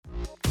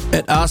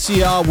At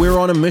RCR, we're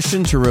on a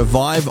mission to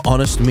revive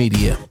honest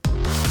media,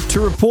 to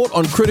report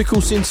on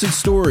critical censored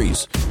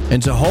stories, and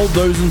to hold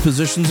those in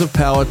positions of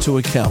power to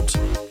account.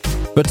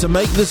 But to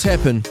make this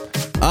happen,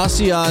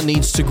 RCR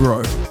needs to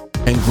grow,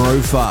 and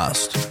grow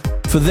fast.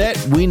 For that,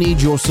 we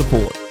need your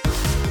support.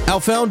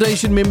 Our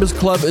Foundation Members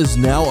Club is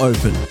now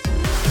open.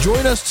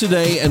 Join us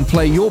today and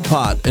play your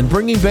part in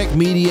bringing back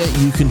media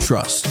you can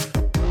trust.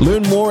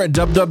 Learn more at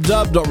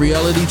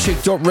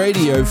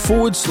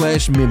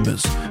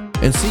www.realitycheck.radio/members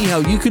and see how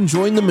you can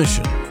join the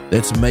mission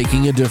that's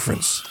making a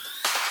difference.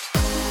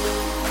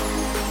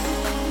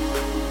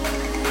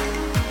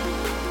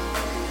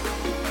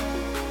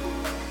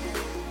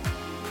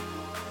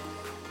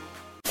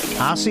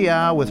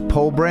 RCR with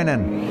Paul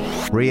Brennan,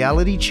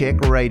 Reality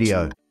Check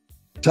Radio.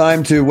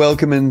 Time to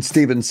welcome in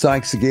Stephen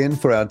Sykes again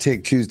for our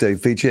Tech Tuesday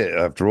feature.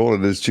 After all,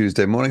 it is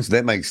Tuesday morning, so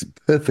that makes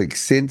perfect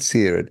sense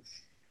here at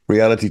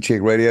Reality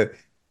Check Radio.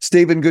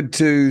 Stephen, good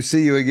to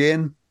see you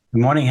again.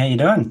 Good morning. How you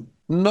doing?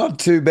 Not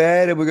too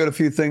bad, and we've got a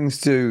few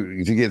things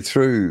to get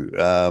through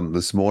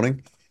this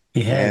morning.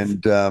 We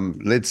have.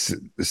 And let's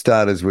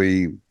start, as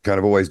we kind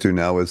of always do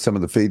now, with some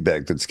of the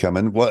feedback that's come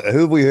in. Who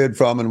have we heard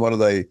from, and what are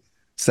they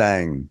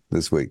saying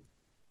this week?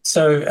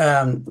 So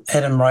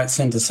Adam writes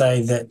in to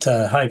say that,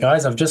 hi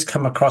guys, I've just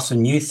come across a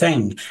new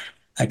thing.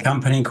 A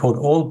company called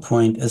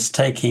AllPoint is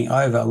taking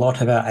over a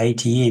lot of our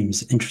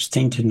ATMs.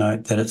 Interesting to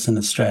note that it's an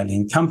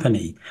Australian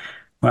company.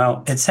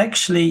 Well, it's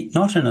actually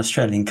not an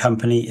Australian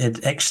company.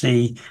 It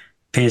actually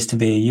appears to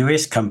be a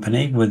US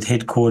company with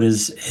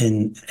headquarters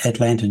in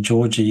Atlanta,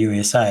 Georgia,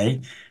 USA.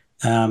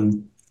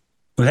 It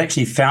was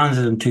actually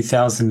founded in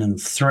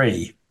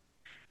 2003,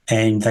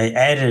 and they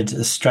added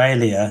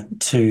Australia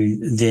to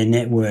their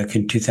network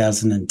in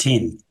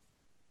 2010.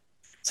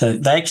 So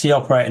they actually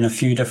operate in a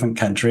few different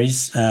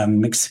countries,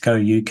 Mexico,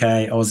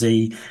 UK,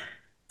 Aussie,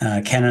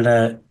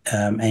 Canada,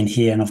 and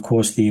here, and of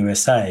course the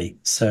USA.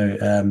 So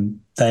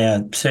they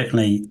are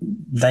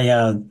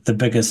the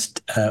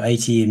biggest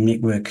ATM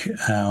network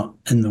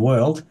in the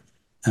world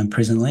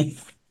presently.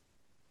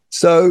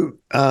 So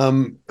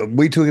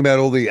we're talking about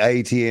all the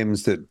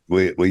ATMs that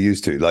we're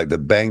used to, like the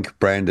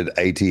bank-branded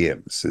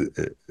ATMs.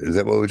 Is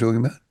that what we're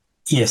talking about?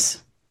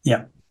 Yes.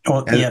 Yeah.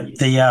 Or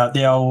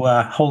the old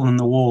hole in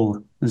the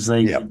wall, as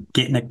they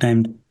get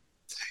nicknamed.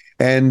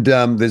 And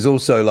there's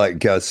also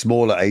like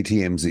smaller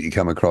ATMs that you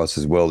come across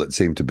as well that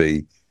seem to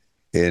be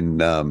in,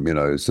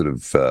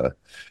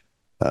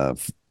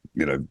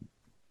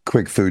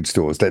 quick food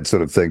stores, that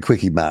sort of thing,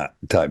 Quickie Mart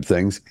type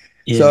things.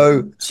 Yeah,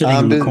 so sitting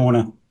in the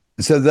corner.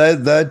 So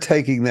they're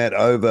taking that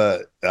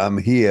over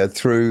here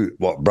through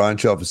what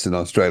branch office in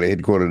Australia,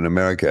 headquartered in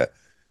America.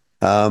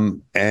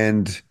 And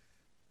I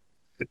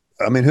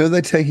mean, who are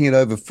they taking it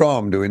over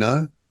from? Do we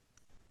know?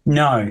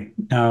 No,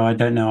 I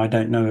don't know. I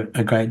don't know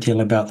a great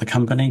deal about the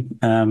company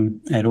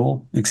at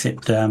all,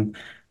 except it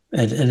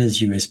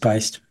is US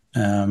based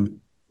rather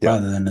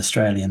than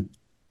Australian.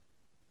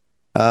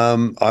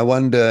 I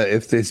wonder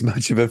if there's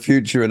much of a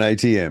future in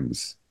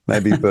ATMs,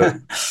 maybe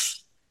for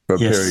a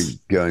period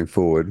going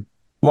forward.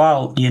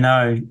 Well,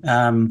 maybe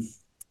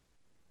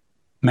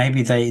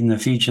in the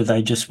future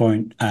they just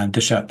won't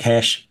dish out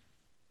cash.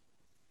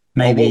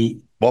 Maybe.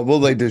 What will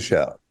they dish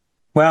out?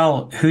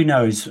 Well, who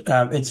knows?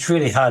 It's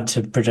really hard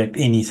to predict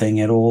anything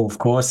at all, of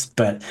course,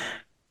 but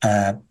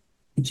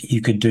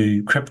you could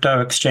do crypto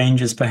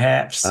exchanges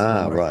perhaps.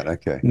 Right,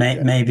 okay.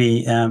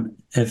 Maybe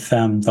if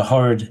the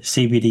horrid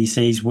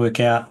CBDCs work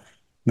out,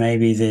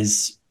 maybe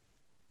there's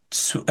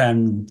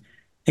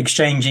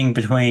exchanging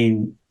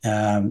between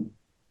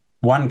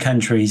one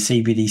country's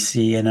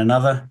CBDC and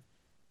another,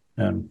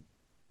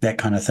 that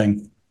kind of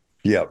thing.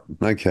 Yep,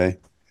 okay.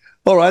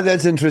 All right,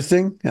 that's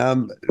interesting.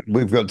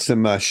 We've got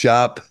some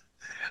sharp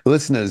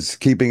listeners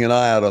keeping an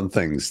eye out on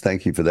things.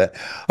 Thank you for that.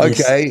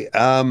 Okay,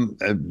 yes.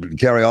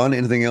 Carry on.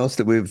 Anything else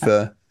that we've...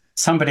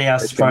 Somebody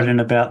else wrote in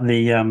about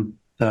the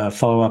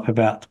follow-up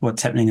about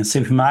what's happening in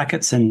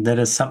supermarkets, and that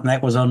is something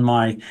that was on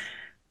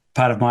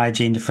part of my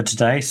agenda for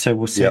today, so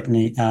we'll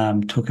certainly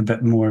talk a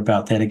bit more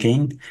about that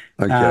again.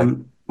 Okay.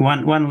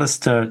 One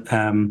listener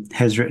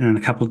has written in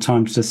a couple of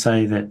times to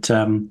say that,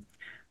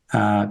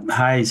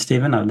 hi,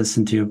 Stephen, I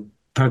listened to your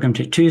program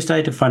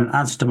Tuesday to find an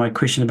answer to my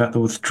question about the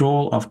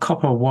withdrawal of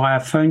copper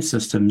wire phone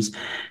systems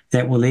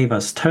that will leave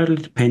us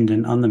totally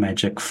dependent on the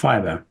magic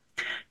fiber.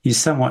 Your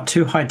somewhat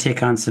too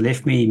high-tech answer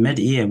left me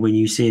mid-ear when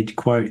you said,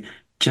 quote,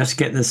 just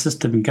get the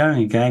system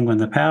going again when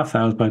the power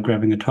fails by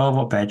grabbing a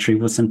 12-volt battery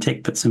with some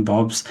tech bits and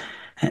bobs,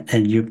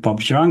 and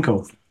Bob's your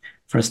uncle.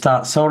 For a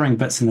start, soldering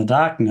bits in the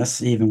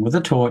darkness, even with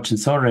a torch and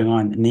soldering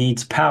iron,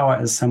 needs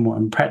power is somewhat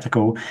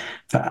impractical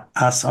for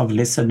us of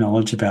lesser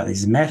knowledge about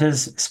these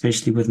matters,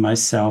 especially with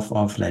myself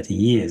of latter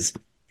years.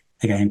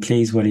 Again,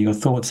 please, what are your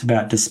thoughts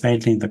about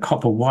dismantling the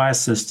copper wire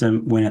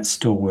system when it's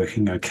still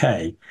working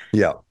okay?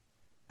 Yeah.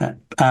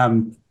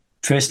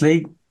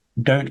 Firstly,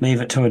 don't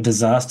leave it to a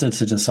disaster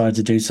to decide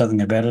to do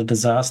something about a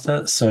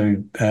disaster.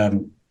 So a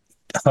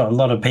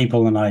lot of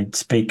people, and I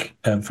speak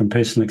from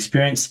personal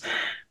experience,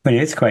 when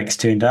earthquakes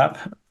turned up,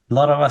 a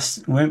lot of us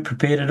weren't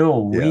prepared at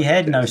all. We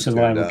had no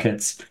survival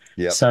kits.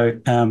 Yep. So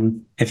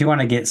if you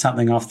want to get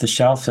something off the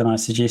shelf, then I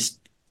suggest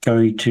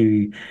going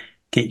to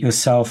get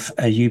yourself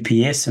a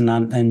UPS, an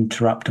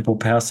uninterruptible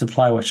power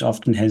supply, which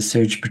often has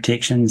surge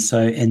protection. So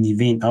in the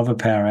event of a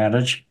power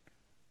outage,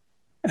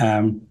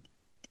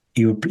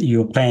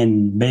 your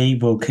plan B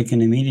will kick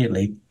in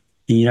immediately.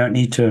 And you don't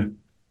need to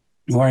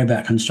worry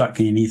about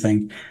constructing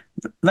anything.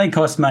 They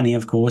cost money,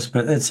 of course,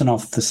 but it's an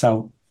off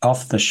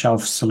the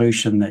shelf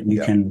solution that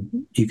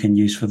you can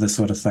use for this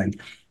sort of thing.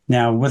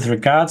 Now, with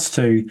regards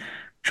to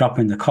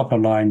dropping the copper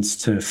lines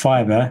to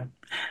fiber,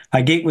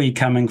 I get where you're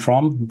coming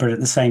from, but at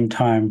the same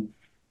time,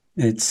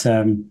 it's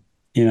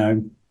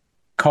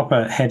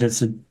copper had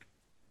its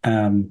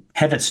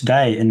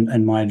day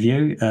in my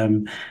view.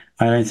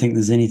 I don't think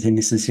there's anything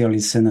necessarily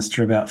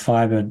sinister about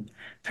fiber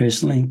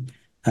personally.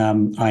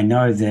 I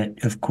know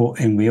that, of course,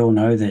 and we all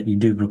know that you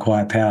do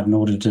require power in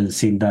order to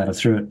send data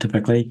through it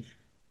typically.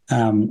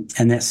 And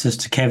that's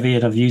just a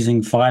caveat of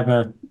using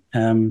fiber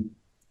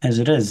as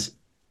it is.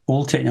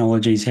 All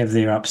technologies have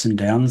their ups and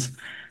downs,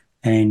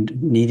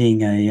 and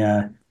needing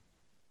a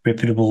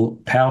reputable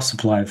power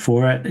supply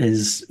for it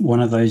is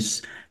one of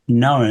those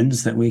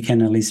knowns that we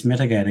can at least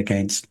mitigate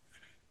against.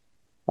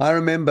 I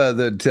remember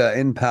that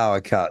in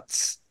power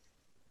cuts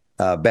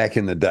back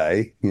in the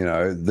day,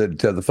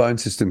 that the phone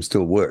system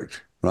still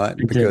worked, right?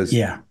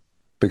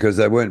 Because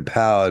they weren't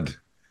powered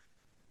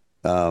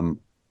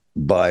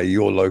by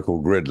your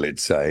local grid,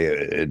 let's say.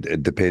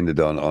 It depended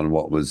on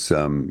what was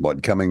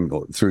coming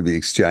through the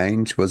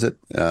exchange, was it?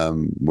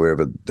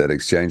 Wherever that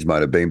exchange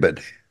might have been. But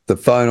the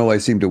phone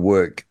always seemed to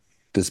work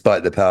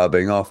despite the power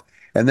being off.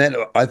 And that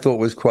I thought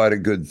was quite a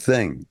good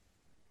thing.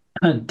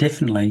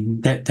 Definitely.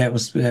 That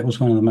was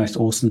one of the most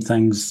awesome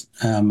things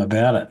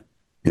about it.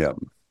 Yeah.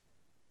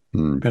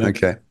 But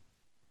okay.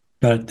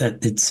 But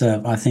it's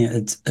I think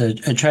it's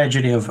a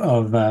tragedy of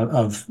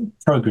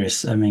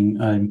progress. I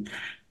mean,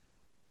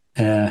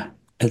 at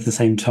the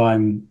same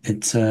time,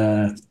 it's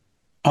I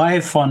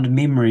have fond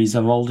memories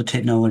of older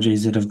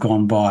technologies that have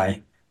gone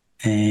by,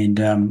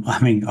 and I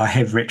mean, I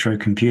have retro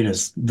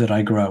computers that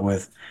I grew up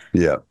with.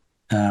 Yeah.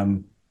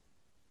 And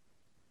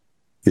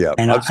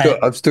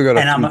I've still got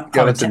a few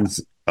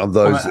skeletons of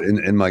those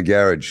in my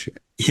garage.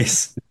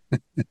 Yes.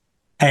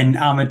 And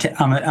I'm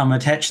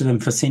attached to them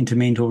for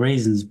sentimental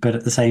reasons, but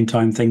at the same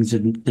time, things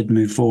did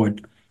move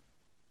forward.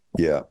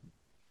 Yeah.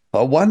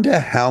 I wonder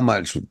how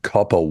much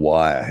copper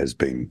wire has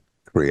been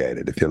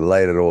created. If you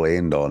laid it all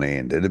end on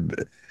end,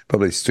 it'd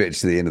probably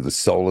stretch to the end of the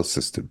solar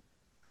system.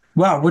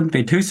 Well, I wouldn't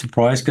be too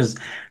surprised, because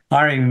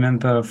I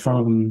remember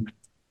from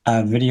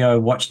a video I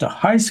watched at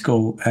high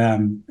school a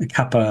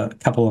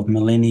couple of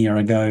millennia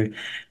ago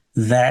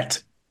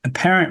that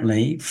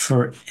apparently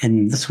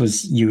and this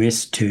was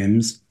US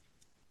terms,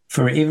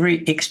 for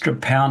every extra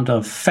pound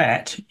of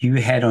fat you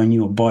had on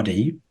your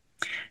body,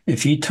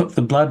 if you took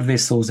the blood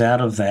vessels out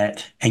of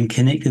that and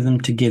connected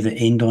them together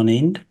end on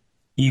end,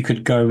 you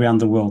could go around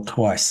the world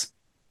twice.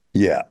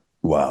 Yeah.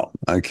 Wow.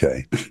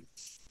 Okay.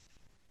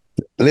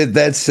 Let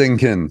that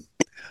sink in.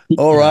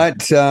 All right.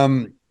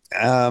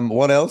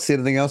 What else?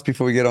 Anything else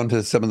before we get on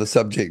to some of the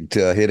subject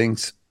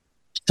headings?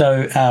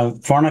 So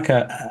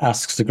Veronica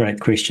asks a great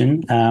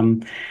question.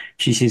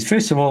 She says,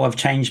 first of all, I've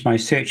changed my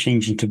search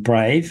engine to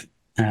Brave,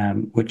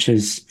 which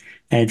is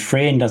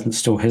ad-free and doesn't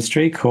store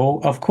history.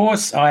 Cool. Of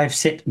course, I've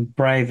set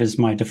Brave as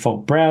my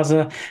default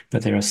browser,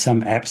 but there are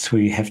some apps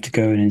where you have to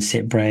go in and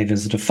set Brave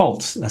as a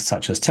default,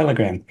 such as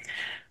Telegram.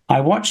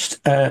 I watched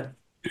a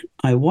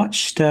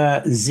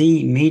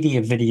Z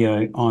Media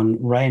video on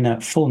Raina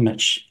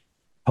Fulmich.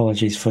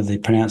 Apologies for the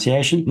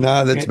pronunciation.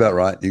 No, that's about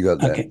right. You got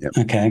that. Okay. Yep.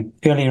 Okay.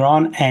 Earlier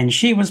on, and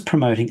she was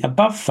promoting a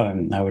Above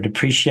phone. I would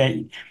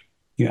appreciate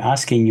you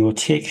asking your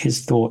tech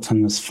his thoughts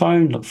on this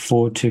phone. Look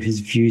forward to his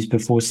views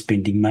before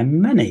spending my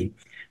money.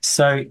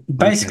 So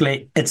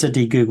basically, It's a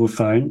de-Google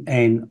phone,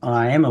 and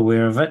I am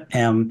aware of it.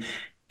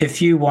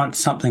 If you want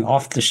something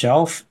off the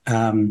shelf,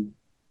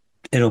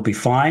 it'll be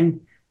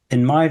fine.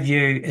 In my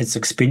view, it's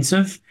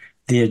expensive.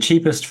 The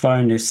cheapest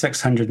phone is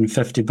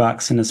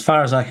 $650, and as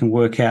far as I can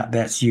work out,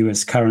 that's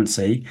US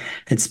currency.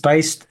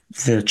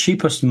 The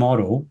cheapest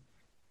model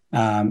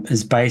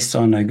is based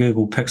on a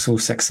Google Pixel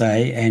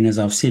 6a, and as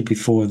I've said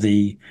before,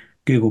 the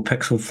Google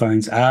Pixel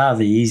phones are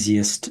the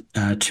easiest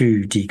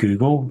to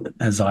de-Google,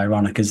 as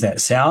ironic as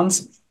that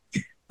sounds.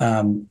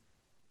 The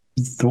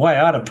way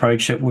I'd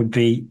approach it would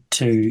be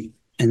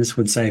and this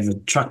would save a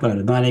truckload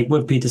of money,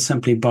 would be to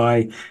simply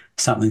buy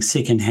something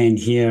secondhand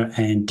here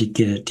and to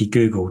get it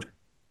de-Googled.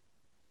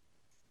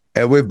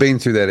 And we've been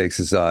through that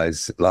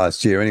exercise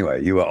last year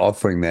anyway. You were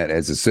offering that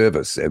as a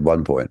service at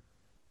one point.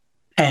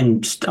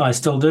 And I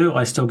still do.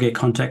 I still get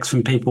contacts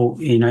from people,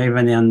 every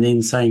now and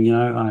then saying,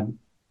 I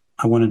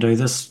want to do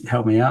this,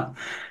 help me out.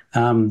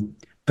 But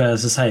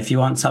as I say, if you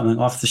want something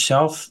off the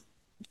shelf,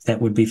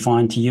 that would be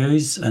fine to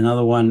use.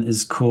 Another one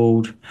is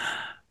called,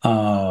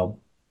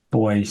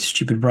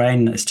 stupid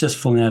brain. It's just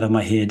falling out of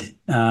my head.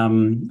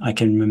 I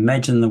can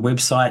imagine the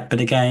website, but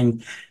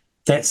again,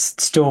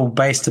 that's still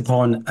based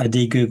upon a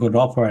de-Googled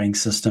operating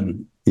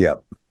system.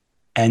 Yep.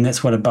 And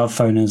that's what Above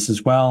phone is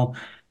as well.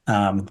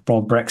 Rob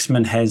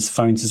Braxman has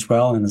phones as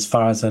well, and as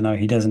far as I know,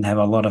 he doesn't have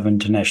a lot of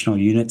international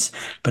units.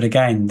 But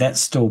again, that's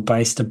still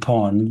based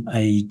upon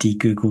a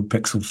de-Googled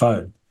Pixel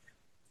phone.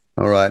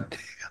 All right.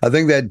 I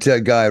think that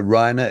guy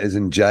Reiner is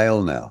in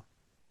jail now.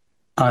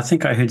 I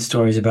think I heard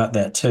stories about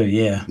that too.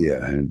 Yeah.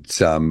 Yeah,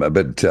 it's a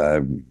bit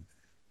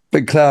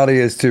cloudy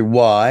as to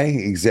why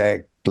he's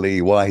there,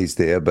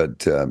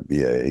 but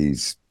yeah,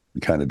 he's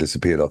kind of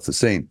disappeared off the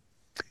scene.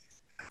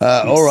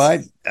 Yes. All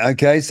right,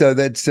 okay, so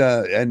that's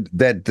and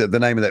that the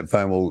name of that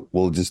phone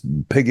will just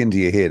pig into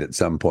your head at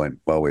some point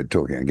while we're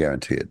talking. I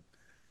guarantee it.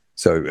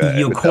 So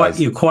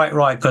you're quite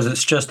right, because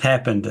it's just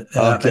happened.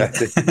 Okay.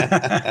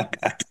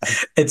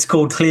 It's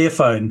called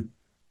Clearphone.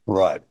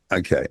 Right.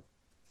 Okay.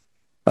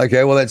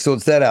 Okay. Well, that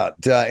sorts that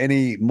out.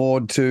 Any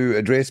more to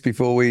address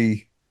before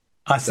we?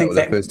 I think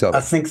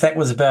that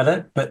was about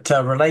it. But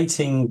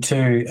relating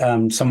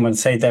to someone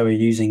said they were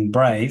using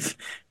Brave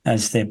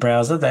as their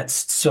browser, that's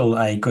still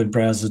a good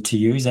browser to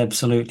use,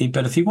 absolutely.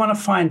 But if you want to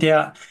find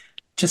out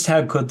just how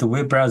good the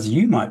web browser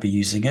you might be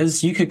using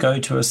is, you could go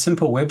to a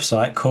simple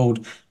website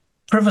called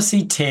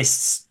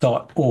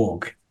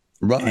privacytests.org.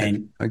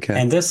 Right.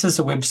 And this is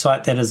a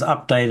website that is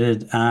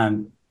updated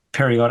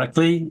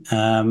periodically,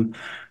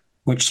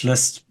 which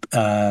lists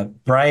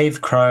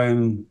Brave,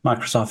 Chrome,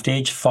 Microsoft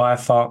Edge,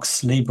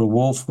 Firefox,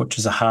 LibreWolf, which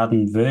is a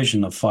hardened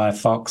version of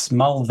Firefox,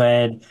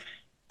 Mullvad.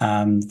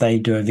 They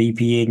do a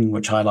VPN,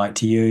 which I like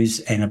to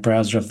use, and a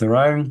browser of their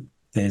own.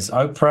 There's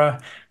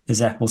Opera,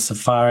 there's Apple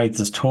Safari,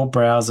 there's Tor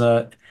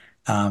browser,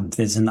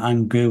 there's an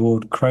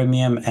ungoogled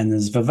Chromium, and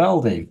there's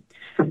Vivaldi.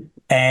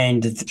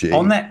 And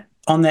on that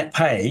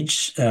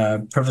page,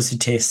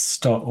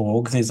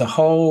 privacytests.org, there's a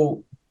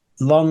whole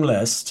long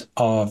list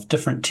of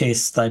different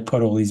tests they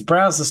put all these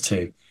browsers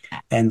to,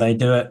 and they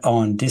do it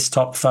on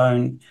desktop,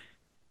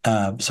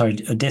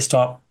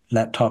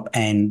 laptop,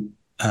 and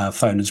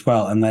phone as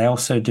well. And they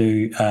also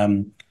do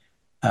the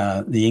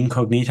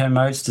incognito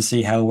modes to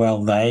see how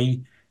well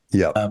they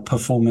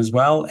perform as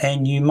well.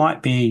 And you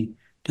might be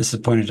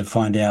disappointed to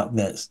find out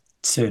that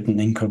certain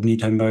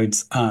incognito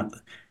modes aren't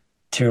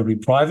terribly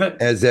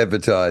private. As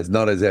advertised,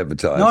 not as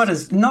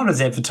advertised. Not as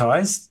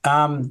advertised.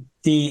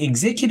 The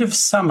executive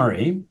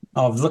summary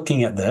of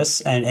looking at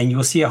this, and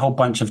you'll see a whole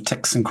bunch of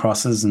ticks and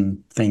crosses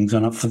and things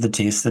on it for the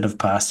tests that have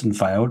passed and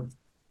failed.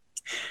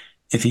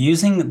 If you're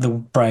using the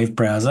Brave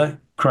browser,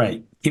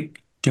 great, keep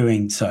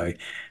doing so.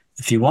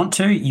 If you want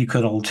to, you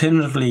could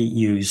alternatively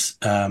use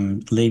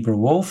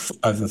LibreWolf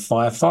over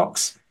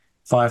Firefox.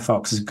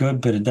 Firefox is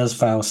good, but it does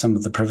fail some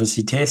of the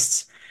privacy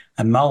tests.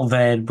 And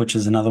Mullvad, which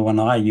is another one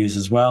I use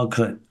as well,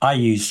 because I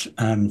use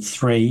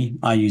three.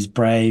 I use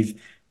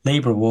Brave,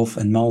 LibreWolf,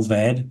 and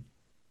Mullvad.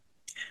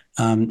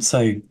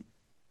 So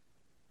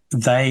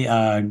they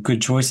are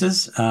good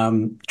choices.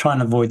 Trying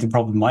to avoid the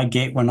problem I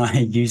get when I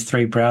use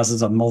three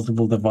browsers on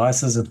multiple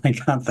devices and I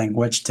can't think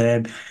which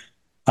tab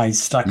I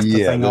stuck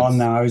the thing on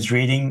that I was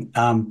reading,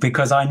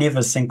 because I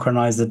never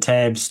synchronize the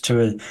tabs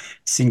to a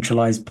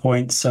centralized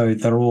point, so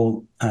they're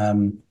all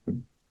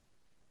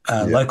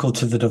local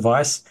to the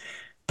device.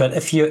 But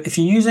if you're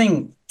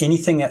using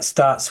anything that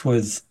starts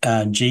with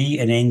G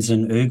and ends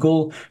in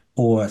Oogle,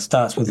 or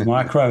starts with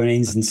micro and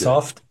ends in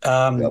soft,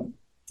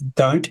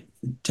 don't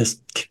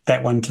just kick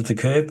that one to the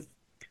curb.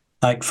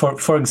 Like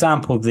for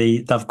example,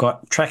 they've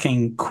got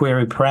tracking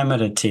query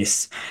parameter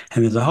tests,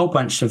 and there's a whole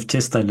bunch of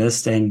tests they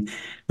list. And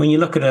when you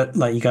look at it,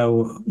 like you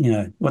go,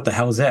 what the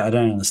hell is that? I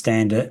don't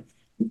understand it.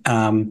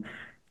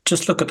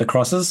 Just look at the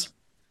crosses,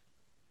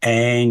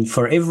 and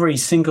for every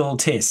single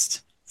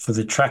test, for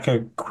the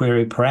tracker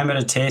query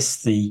parameter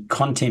tests, the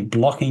content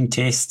blocking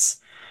tests,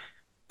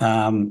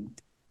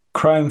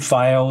 Chrome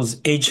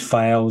fails, Edge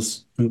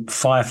fails,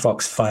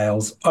 Firefox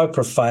fails,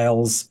 Opera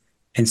fails,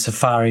 and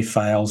Safari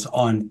fails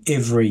on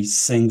every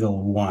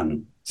single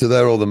one. So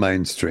they're all the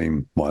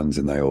mainstream ones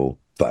and they all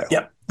fail.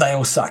 Yep, they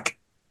all suck.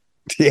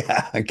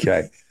 Yeah,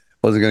 okay.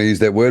 Wasn't going to use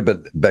that word,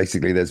 but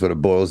basically that's what it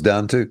boils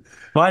down to.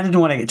 Well, I didn't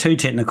want to get too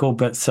technical,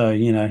 but so,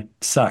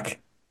 suck.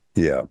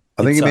 Yeah.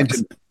 I think you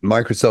mentioned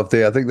Microsoft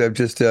there. I think they've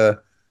just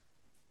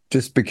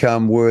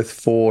become worth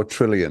 4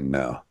 trillion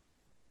now.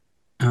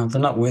 Oh, they're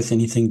not worth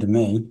anything to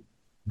me.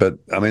 But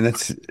I mean,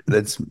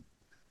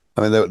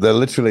 they're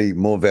literally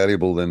more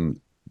valuable than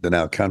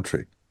our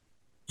country.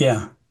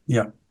 Yeah.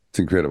 It's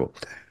incredible.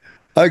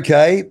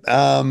 Okay.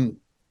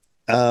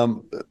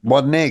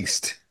 What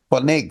next?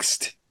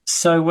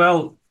 So,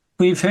 well,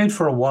 we've heard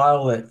for a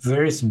while that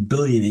various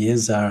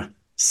billionaires are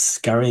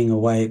scurrying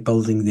away at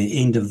building the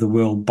end of the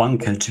world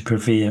bunker to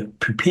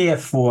prepare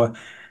for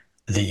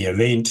the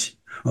event.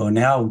 Well,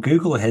 now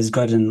Google has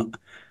gotten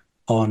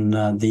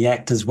on the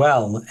act as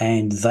well,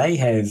 and they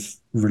have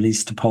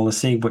released a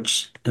policy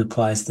which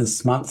applies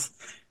this month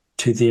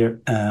to their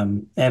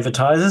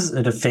advertisers.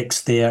 It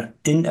affects their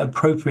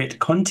inappropriate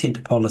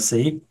content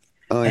policy,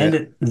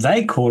 and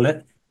they call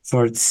it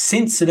for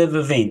sensitive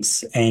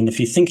events. And if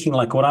you're thinking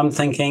like what I'm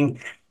thinking,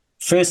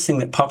 first thing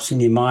that pops in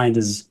your mind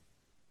is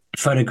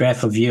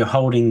photograph of you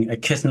holding a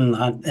kitten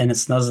and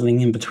it's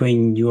nuzzling in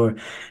between your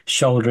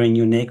shoulder and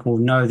your neck. Well,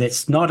 no,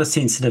 that's not a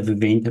sensitive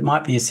event. It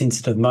might be a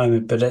sensitive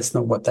moment, but that's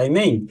not what they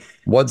mean.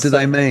 What do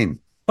they So mean?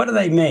 what do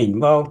they mean?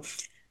 Well,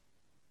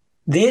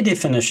 their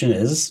definition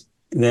is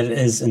that it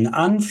is an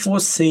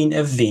unforeseen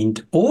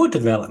event or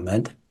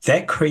development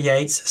that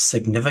creates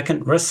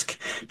significant risk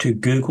to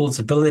Google's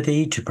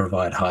ability to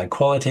provide high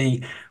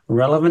quality,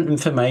 relevant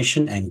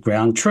information and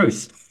ground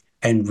truth,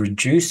 and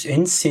reduce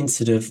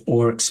insensitive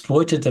or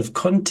exploitative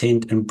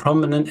content in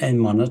prominent and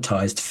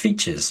monetized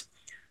features.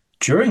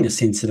 During a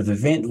sensitive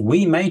event,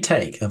 we may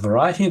take a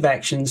variety of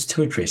actions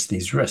to address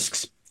these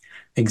risks.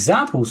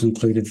 Examples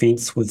include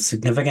events with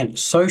significant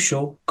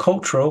social,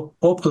 cultural,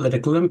 or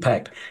political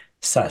impact,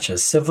 such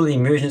as civil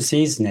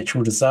emergencies,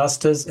 natural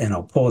disasters, and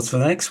I'll pause for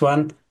the next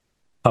one,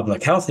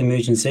 public health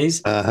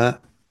emergencies,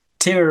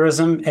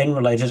 terrorism and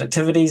related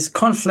activities,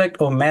 conflict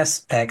or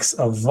mass acts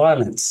of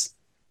violence.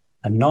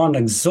 A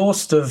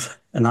non-exhaustive,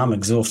 and I'm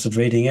exhausted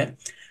reading it,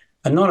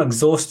 a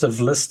non-exhaustive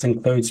list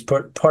includes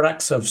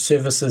products of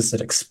services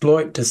that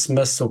exploit,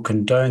 dismiss, or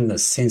condone the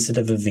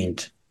sensitive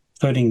event,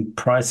 including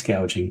price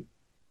gouging.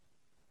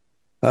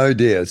 Oh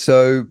dear.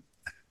 So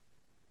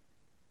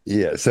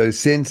yeah, so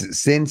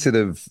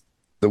sensitive,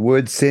 the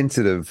word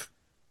sensitive,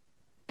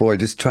 boy,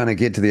 just trying to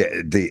get to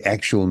the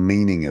actual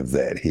meaning of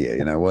that here.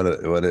 You know,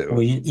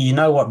 Well, you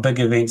know what big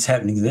event's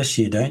happening this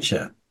year, don't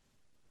you?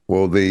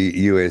 well, the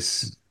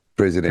US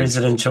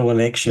Presidential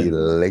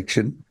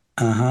election.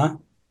 Uh-huh.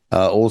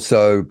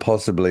 Also,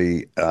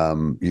 possibly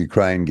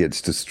Ukraine gets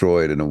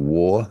destroyed in a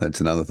war.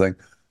 That's another thing.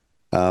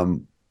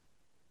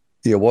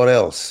 Yeah, what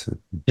else?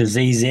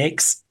 Disease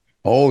X.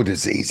 Oh,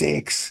 Disease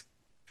X.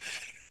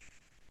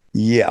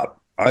 Yeah.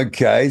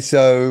 Okay.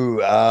 So,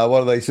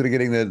 what are they sort of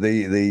getting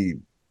the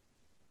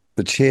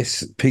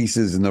chess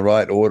pieces in the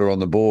right order on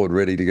the board,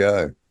 ready to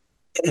go?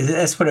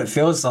 That's what it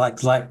feels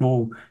like. Like,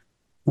 well,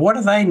 what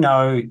do they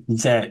know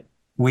that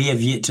we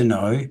have yet to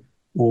know?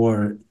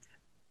 Or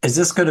is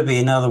this going to be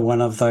another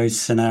one of those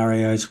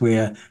scenarios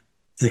where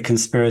the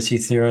conspiracy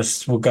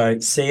theorists will go,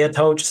 see, I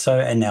told you so,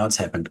 and now it's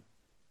happened?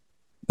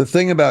 The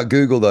thing about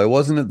Google, though,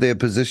 wasn't it their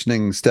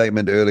positioning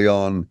statement early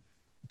on,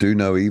 do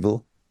no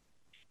evil?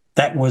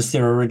 That was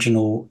their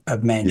original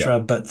mantra, Yeah.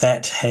 but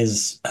that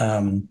has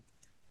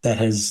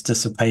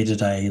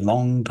dissipated a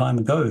long time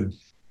ago.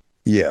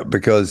 Yeah,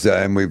 because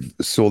and we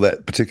saw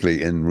that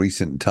particularly in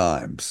recent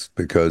times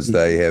because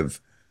they have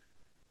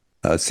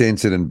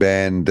censored and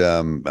banned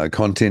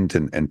content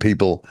and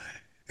people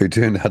who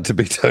turned out to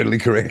be totally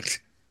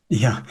correct.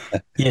 Yeah.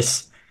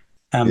 Yes.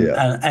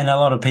 Yeah. And a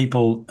lot of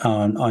people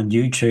on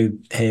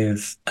YouTube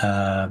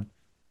have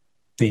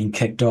been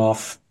kicked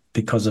off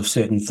because of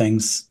certain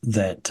things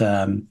that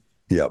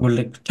Yeah.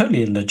 were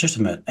totally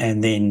illegitimate,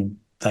 and then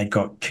they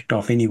got kicked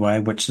off anyway,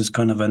 which has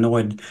kind of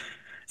annoyed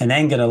and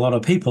angered a lot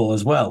of people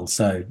as well.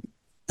 So,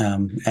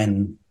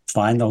 and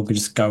fine, they'll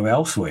just go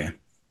elsewhere.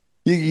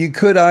 You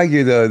could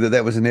argue, though, that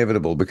that was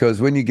inevitable because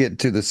when you get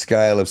to the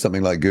scale of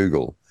something like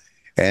Google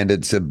and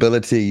its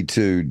ability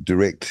to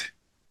direct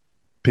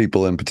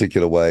people in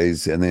particular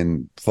ways and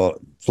then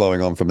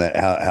flowing on from that,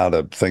 how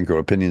to think or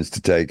opinions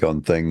to take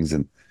on things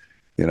and,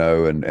 you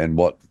know, and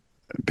what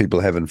people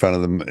have in front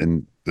of them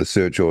in the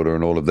search order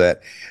and all of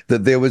that,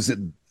 that there was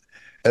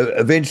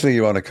eventually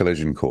you're on a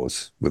collision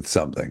course with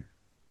something.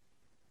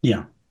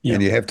 Yeah. Yeah.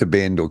 And you have to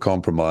bend or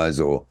compromise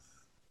or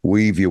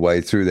weave your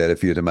way through that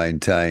if you're to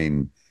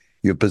maintain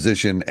your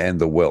position and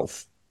the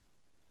wealth.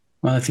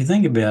 Well, if you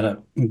think about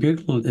it,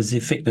 Google is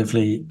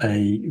effectively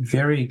a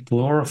very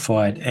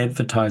glorified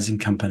advertising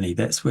company.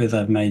 That's where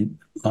they've made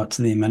lots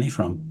of their money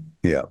from.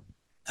 Yeah.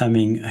 I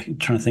mean, I'm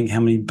trying to think how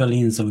many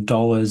billions of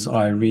dollars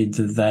I read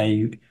that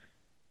they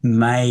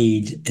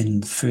made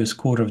in the first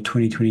quarter of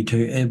 2022.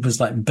 It was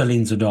like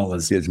billions of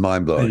dollars. It's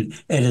mind-blowing.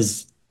 It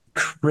is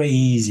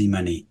crazy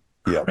money,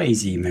 Yeah.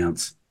 crazy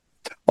amounts.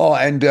 Oh,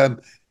 and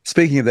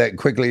speaking of that,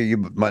 quickly, you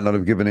might not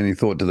have given any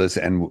thought to this,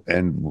 and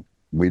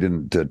we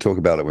didn't talk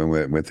about it when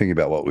we're thinking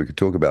about what we could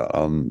talk about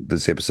on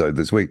this episode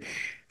this week,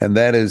 and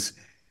that is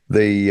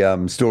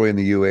the story in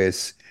the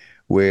US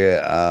where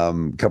a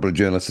couple of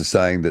journalists are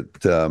saying that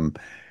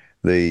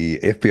the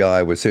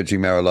FBI were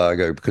searching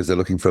Mar-a-Lago because they're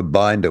looking for a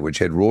binder which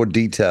had raw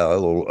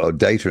detail or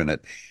data in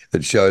it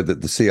that showed that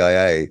the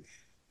CIA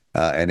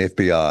and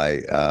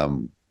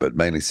FBI, but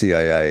mainly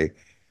CIA,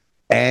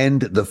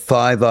 and the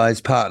Five Eyes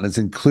partners,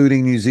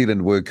 including New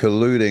Zealand, were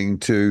colluding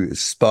to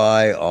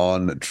spy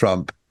on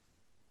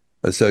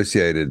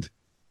Trump-associated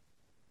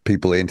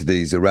people,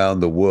 entities around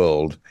the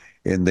world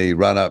in the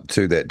run-up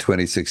to that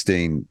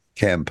 2016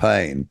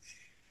 campaign,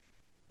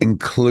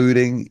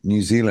 including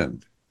New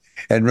Zealand.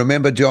 And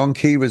remember, John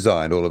Key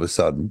resigned all of a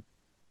sudden,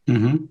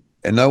 Mm-hmm.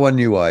 and no one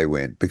knew why he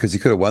went because he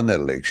could have won that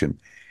election.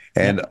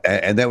 And Yep.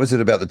 and that was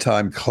at about the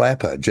time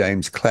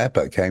James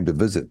Clapper, came to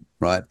visit,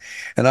 right?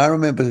 And I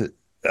remember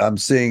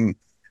seeing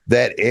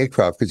that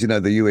aircraft because, you know,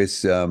 the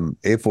US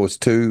Air Force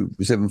 2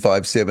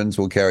 757s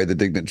will carry the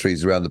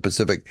dignitaries around the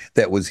Pacific.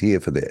 That was here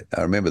for that.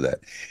 I remember that.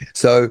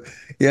 So,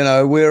 you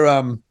know, we're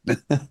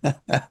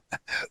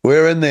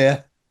we're in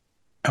there.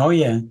 Oh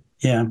yeah,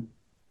 yeah.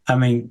 I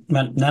mean,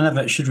 none of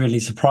it should really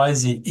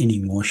surprise you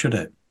anymore, should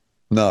it?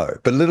 No,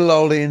 but little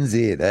old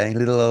NZ, eh?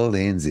 Little old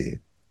NZ.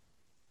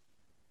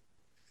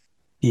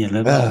 Yeah,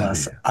 little old Ah,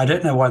 us. dear. I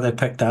don't know why they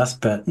picked us,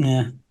 but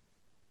yeah,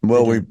 they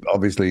Well, we did.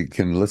 obviously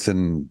can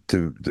listen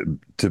to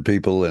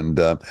people, and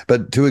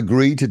but to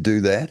agree to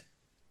do that,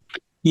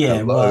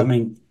 Yeah, well,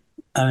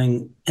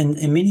 hello.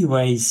 in many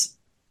ways,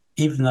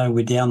 even though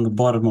we're down the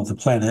bottom of the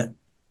planet,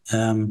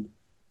 um,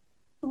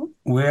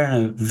 we're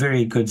in a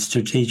very good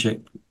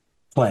strategic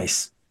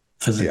place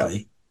Yeah,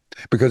 physically.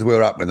 because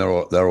we're up and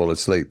they're all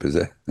asleep. Is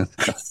that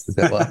is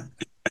that why?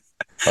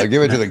 I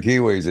give it to No, the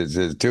Kiwis.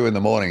 It's 2 in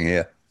the morning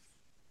here.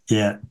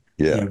 yeah,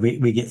 Yeah, yeah,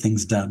 we get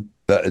things done.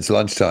 it's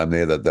lunchtime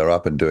there that they're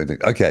up and doing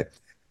things. Okay,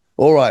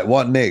 all right.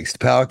 What next?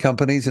 Power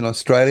companies in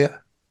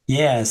Australia?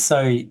 Yeah,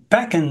 so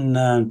back in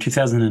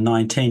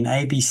 2019,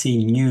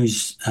 ABC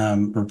News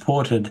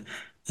reported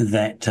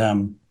that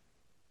um,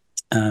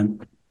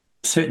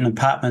 certain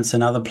apartments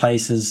and other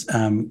places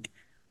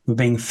were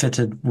being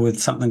fitted with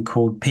something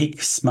called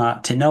peak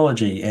smart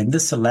technology. And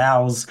this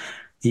allows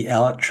the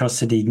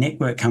electricity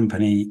network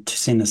company to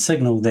send a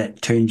signal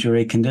that turns your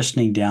air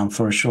conditioning down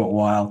for a short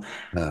while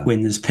Uh,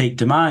 when there's peak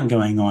demand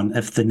going on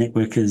if the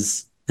network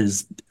is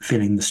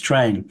feeling the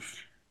strain.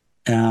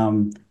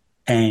 Um,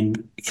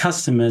 and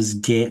customers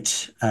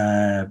get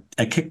a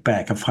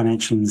kickback, a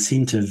financial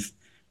incentive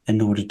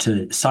in order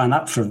to sign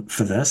up for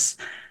this.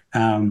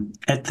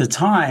 At the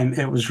time,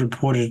 it was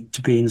reported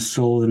to be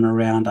installed in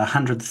around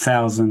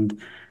 100,000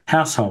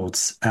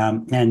 households.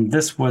 And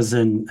this was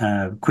in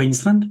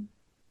Queensland.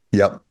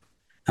 yep.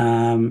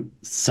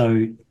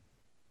 So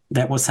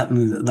that was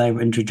something that they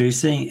were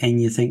introducing.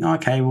 And you think,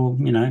 okay, well,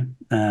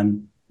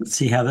 let's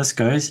see how this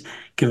goes,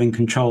 giving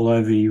control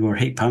over your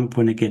heat pump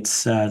when it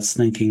gets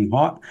stinking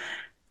hot.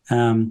 Do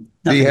you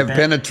Nothing have bad.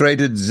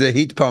 penetrated the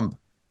heat pump?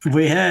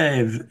 We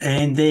have.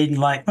 And then,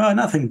 like, oh,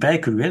 nothing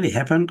bad could really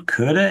happen,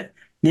 could it? Oh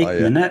Next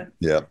yeah, minute.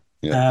 yeah,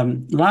 yeah.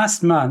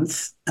 Last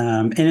month,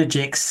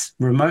 Energix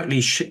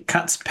remotely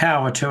cuts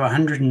power to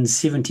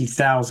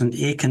 170,000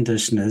 air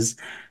conditioners,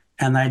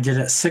 and they did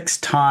it 6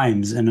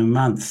 times in a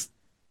month.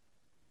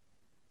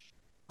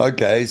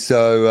 Okay,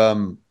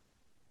 so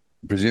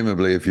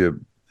presumably if you've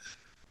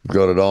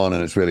got it on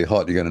and it's really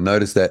hot, you're going to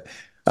notice that.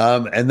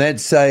 And that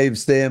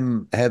saves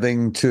them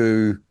having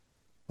to,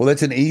 well,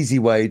 that's an easy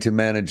way to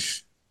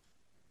manage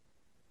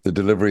the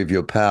delivery of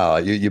your power.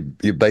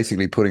 You're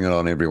basically putting it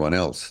on everyone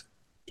else.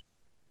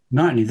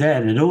 Not only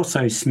that, it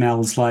also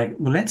smells like,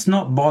 well, let's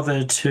not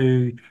bother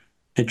to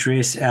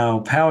address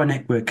our power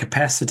network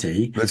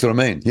capacity. That's what I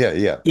mean. Yeah,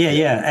 yeah, Yeah, yeah.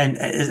 yeah. And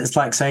it's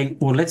like saying,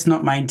 well, let's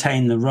not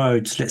maintain the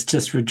roads. Let's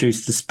just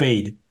reduce the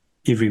speed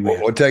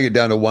everywhere. Or take it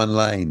down to one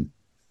lane,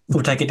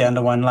 We'll take it down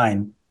to one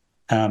lane.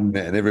 Um,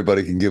 and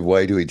everybody can give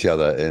way to each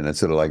other in a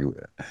sort of like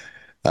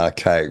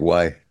archaic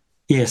way.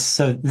 yes.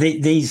 So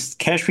these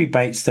cash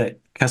rebates that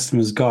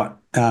customers got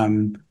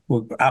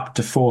were up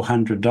to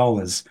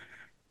 $400,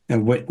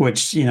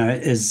 which,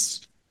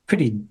 is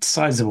pretty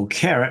sizable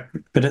carrot.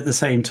 But at the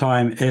same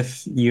time,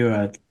 if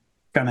you're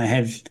going to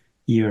have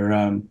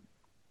your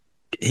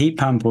heat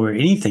pump or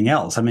anything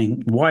else, I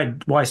mean,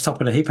 why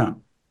stop at a heat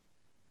pump?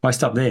 Why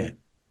stop there?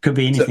 Could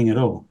be So anything at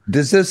all.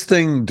 does this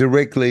thing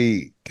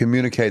directly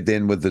communicate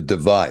then with the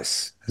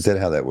device? Is that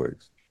how that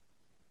works?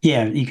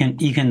 Yeah, you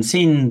can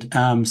send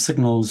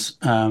signals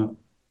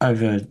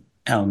over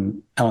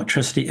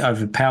electricity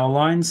over power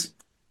lines.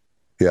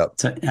 Yeah,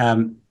 So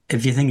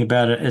if you think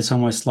about it, it's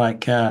almost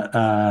like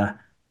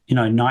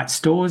night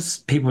stores.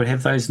 People would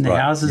have those in their right.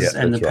 Yeah, houses,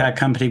 and the that's right. power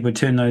company would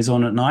turn those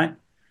on at night.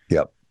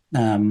 Yeah.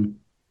 Um,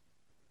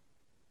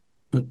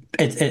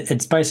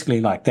 it's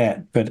basically like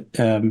that, but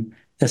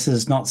this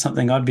is not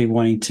something I'd be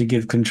wanting to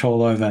give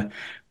control over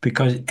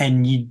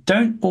and you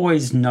don't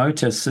always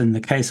notice in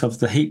the case of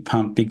the heat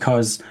pump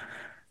because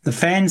the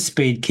fan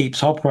speed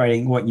keeps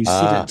operating what you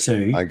set it Ah,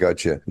 to, I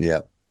got you.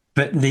 Yeah.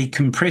 but the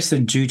compressor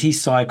duty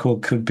cycle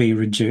could be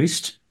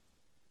reduced.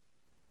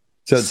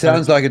 So it So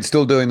sounds like it's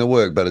still doing the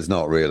work, but it's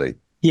not really.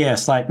 yeah,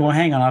 it's like, well,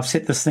 hang on, I've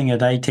set this thing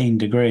at 18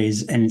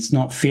 degrees and it's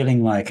not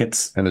feeling like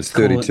it's And it's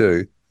cool.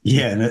 32.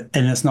 Yeah,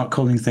 and it's not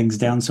cooling things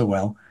down so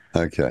well.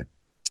 Okay.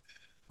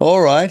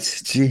 All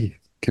right. Gee,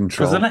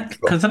 Because they control, don't, control.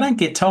 because they don't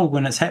get told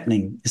when it's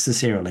happening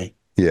necessarily.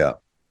 Yeah.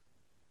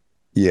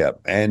 Yeah.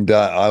 And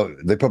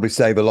they probably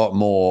save a lot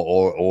more,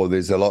 or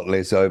there's a lot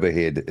less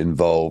overhead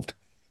involved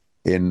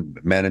in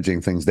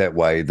managing things that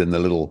way than the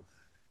little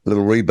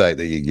rebate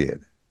that you get.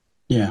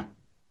 Yeah.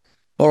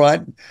 All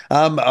right.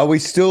 Are we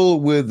still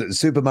with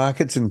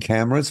supermarkets and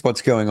cameras?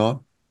 What's going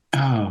on?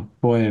 Oh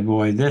boy, oh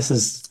boy, this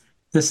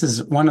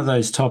is one of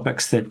those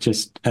topics that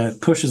just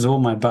pushes all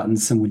my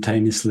buttons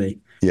simultaneously.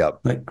 Yeah.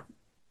 Like,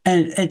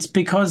 and it's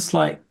because,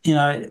 like,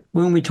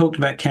 when we talked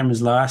about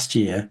cameras last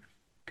year,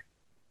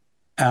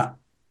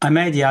 I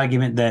made the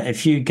argument that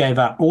if you gave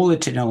up all the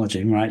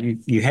technology, right,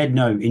 you had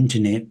no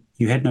internet,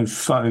 you had no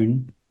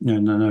phone,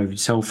 no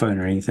cell phone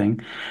or anything.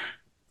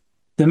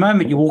 The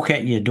moment you walk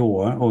out your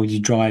door or you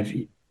drive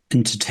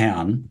into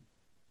town,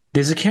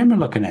 There's a camera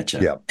looking at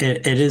you. Yeah,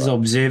 It is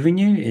observing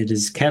you. It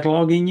is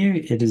cataloging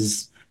you. It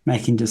is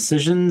making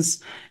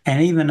decisions.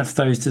 And even if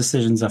those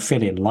decisions are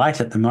fairly light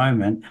at the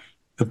moment,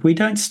 if we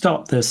don't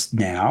stop this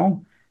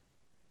now,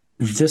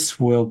 this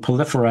will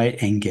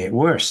proliferate and get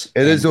worse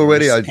it is and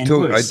already. worse I and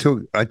took I worse.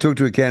 took I talked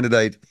to a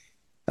candidate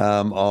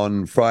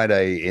on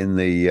Friday in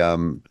the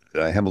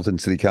Hamilton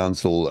City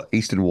Council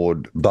Eastern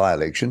Ward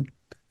by-election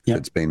Yep.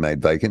 that's been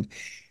made vacant,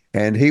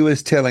 and he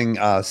was telling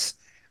us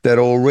that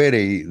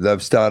already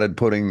they've started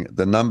putting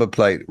the number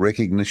plate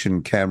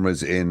recognition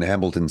cameras in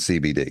Hamilton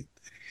CBD,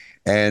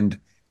 and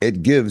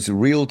it gives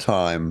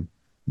real-time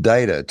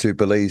data to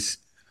police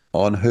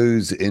on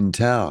who's in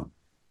town.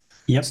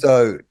 Yep.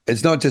 So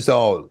it's not just,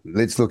 oh,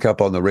 let's look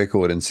up on the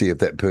record and see if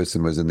that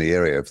person was in the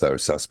area, if they're a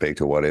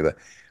suspect or whatever.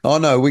 Oh,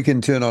 no, we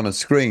can turn on a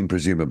screen,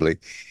 presumably,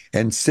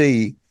 and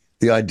see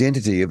the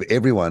identity of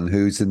everyone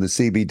who's in the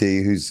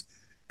CBD, who's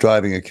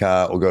driving a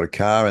car or got a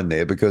car in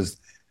there, because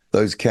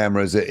those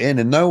cameras are in.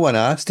 And no one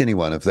asked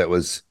anyone if that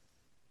was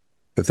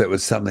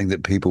something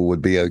that people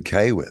would be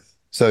okay with.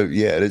 So,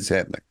 yeah, it is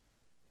happening.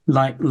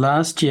 Like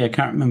last year, I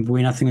can't remember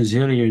when, I think it was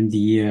earlier in the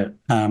year,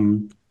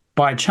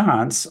 by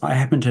chance, I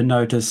happened to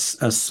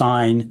notice a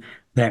sign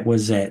that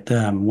was at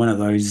one of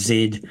those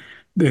Z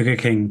Burger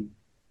King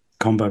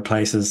combo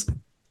places.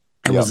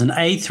 It was an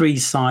A3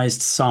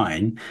 sized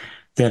sign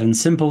that, in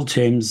simple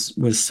terms,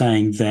 was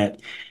saying that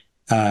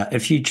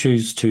if you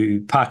choose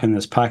to park in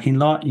this parking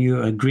lot,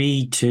 you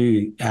agree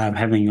to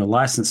having your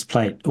license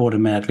plate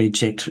automatically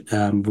checked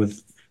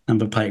with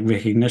number plate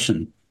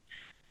recognition.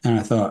 And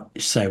I thought,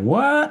 say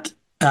what?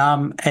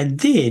 And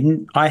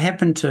then I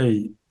happened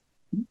to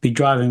be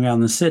driving around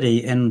the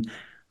city and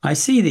I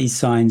see these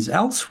signs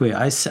elsewhere.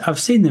 I've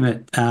seen them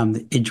at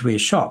the Edgware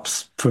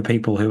shops for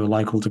people who are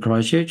local to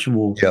Christchurch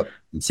will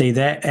see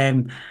that.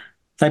 And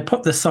they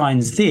put the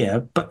signs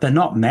there, but they're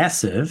not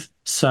massive.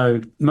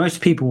 So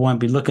most people won't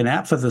be looking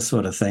out for this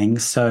sort of thing.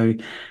 So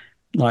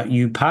like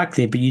you park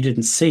there, but you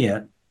didn't see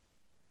it.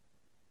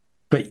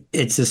 But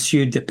it's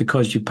assumed that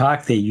because you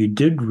parked there, you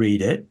did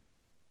read it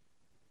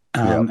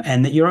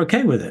and that you're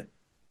okay with it.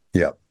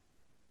 Yeah.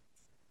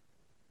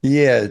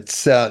 Yeah,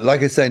 it's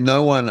like I say,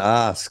 no one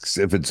asks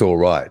if it's all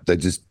right. They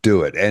just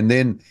do it. And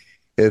then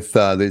if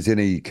there's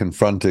any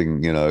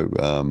confronting,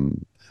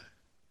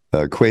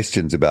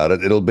 questions about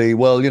it, it'll be,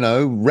 well,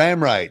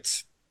 RAM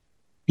rates.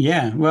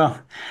 Yeah, well,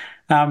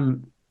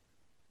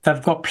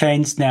 they've got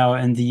plans now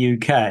in the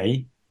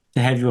UK to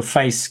have your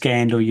face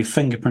scanned or your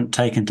fingerprint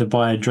taken to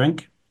buy a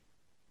drink.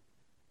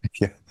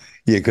 Yeah,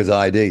 because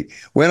ID.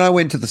 When I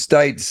went to the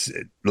States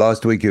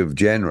last week of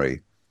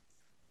January,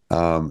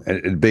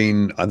 it had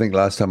been, I think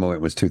last time I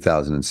went was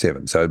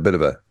 2007, so a bit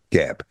of a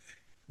gap.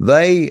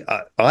 I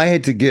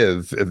had to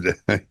give,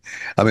 if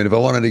I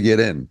wanted to get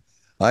in,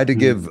 I had to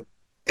give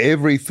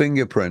every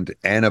fingerprint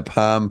and a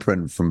palm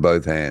print from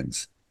both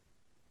hands.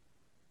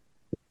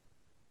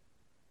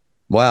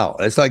 Wow,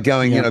 it's like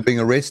going, being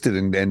arrested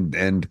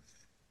and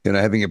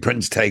having your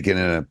prints taken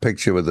in a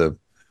picture with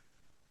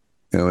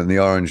in the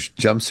orange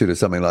jumpsuit or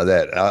something like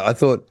that. I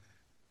thought,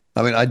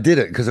 I did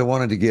it because I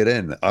wanted to get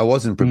in. I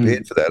wasn't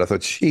prepared for that. I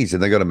thought, geez,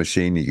 and they got a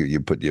machine you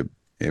put your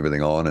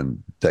everything on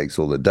and takes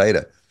all the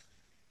data.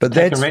 But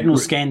Take that's a retinal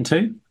scan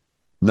too?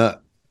 No,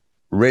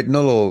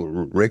 retinal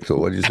or rectal?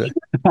 What did you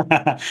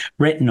say?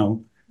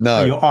 Retinal.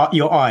 No,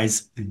 your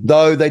eyes.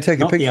 Though they take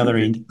a Not picture. the other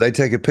end. They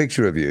take a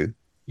picture of you.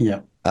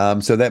 Yeah.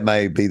 So that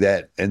may be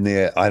that in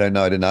there. I don't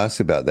know. I didn't ask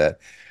about that,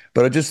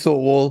 but I just thought,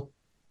 well,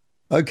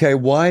 okay,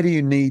 why do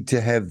you need to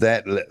have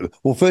that?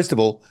 Well, first of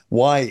all,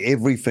 why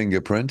every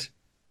fingerprint?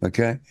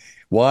 Okay,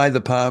 why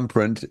the palm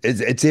print?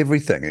 It's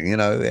everything,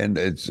 and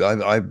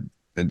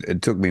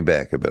it took me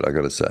back a bit. I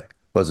got to say,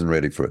 wasn't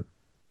ready for it.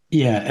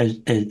 Yeah,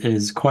 it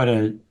is quite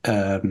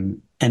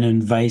an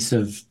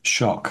invasive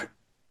shock.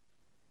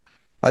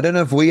 I don't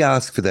know if we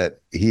ask for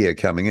that here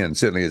coming in.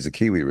 Certainly as a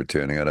Kiwi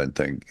returning, I don't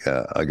think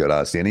I got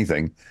asked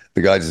anything.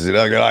 The guy just said,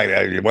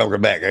 "Okay,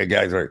 welcome back. Okay,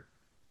 go through."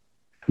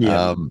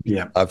 Yeah,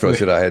 After I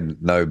said I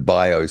had no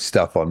bio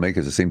stuff on me,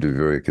 because I seem to be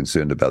very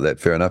concerned about that.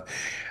 Fair enough.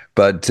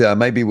 But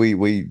maybe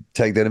we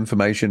take that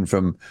information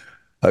from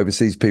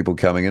overseas people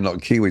coming in, not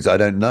Kiwis. I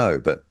don't know,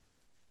 but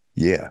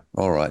yeah,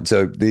 all right.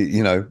 So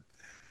they've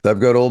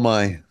got all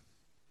my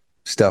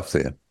stuff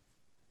there.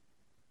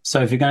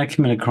 So if you're going to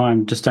commit a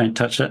crime, just don't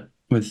touch it.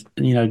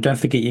 Don't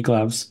forget your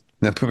gloves.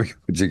 Now put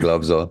your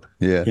gloves on.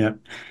 Yeah. Yeah,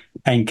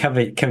 and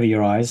cover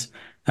your eyes.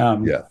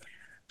 Yeah.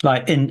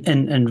 Like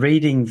in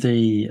reading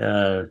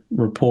the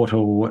report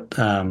or what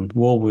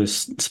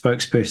Woolworths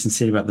spokesperson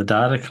said about the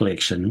data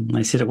collection,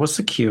 they said it was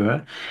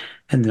secure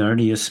and that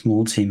only a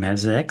small team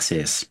has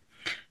access.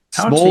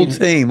 Small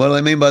team? What do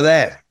they mean by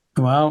that?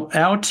 Well,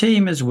 our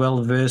team is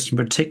well versed in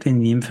protecting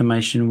the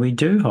information we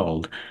do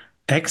hold.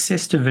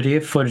 Access to video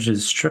footage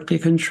is strictly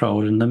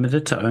controlled and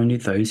limited to only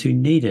those who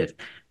need it.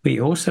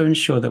 We also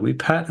ensure that we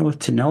partner with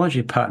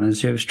technology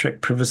partners who have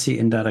strict privacy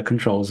and data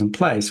controls in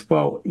place.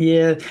 Well,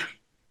 yeah,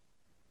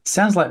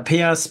 sounds like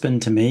PR spin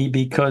to me,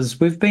 because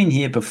we've been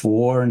here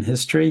before in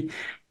history.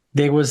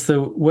 There was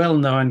the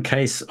well-known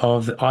case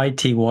of the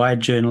ITY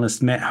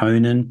journalist Matt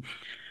Honan,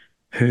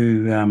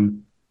 who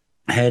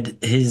had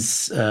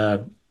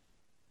a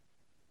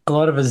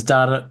lot of his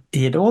data.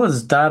 He had all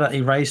his data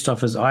erased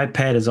off his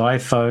iPad, his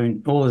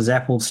iPhone, all his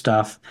Apple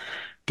stuff,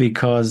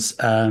 because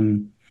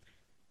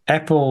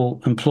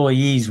Apple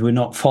employees were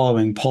not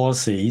following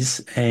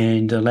policies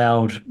and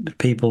allowed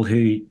people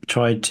who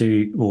tried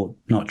to, or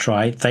not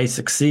tried, they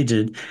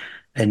succeeded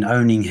in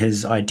owning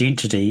his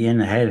identity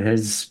and had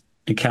his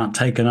account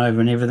taken over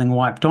and everything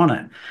wiped on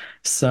it.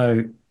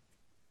 So,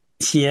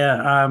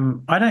 yeah,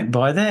 I don't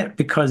buy that,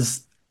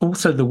 because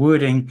also the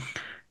wording,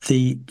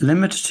 the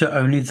limit to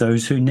only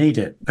those who need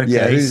it. Okay.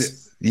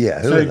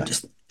 Who are they?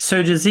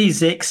 So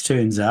Disease X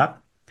turns up.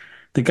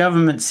 The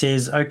government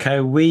says,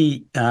 okay,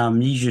 we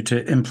need you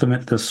to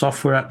implement the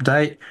software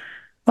update.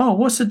 Oh,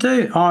 what's it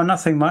do? Oh,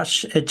 nothing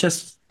much. It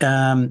just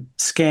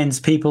scans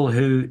people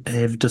who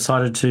have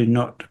decided to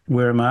not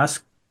wear a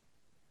mask,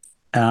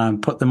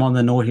 put them on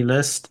the naughty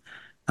list,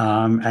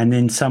 and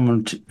then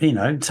someone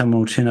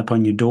will turn up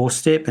on your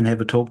doorstep and have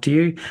a talk to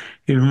you.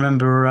 You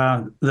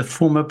remember the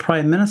former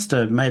Prime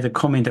Minister made a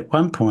comment at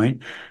one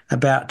point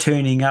about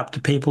turning up to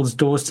people's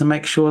doors to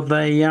make sure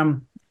they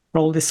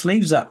roll their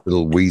sleeves up.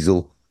 Little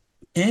weasel.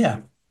 Yeah.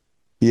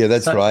 Yeah,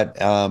 that's right.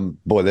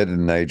 Boy, that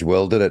didn't age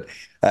well, did it?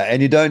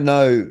 And you don't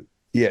know,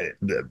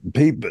 the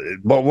people.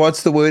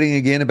 What's the wording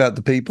again about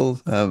the people?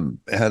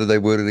 How do they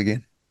word it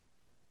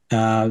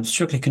again?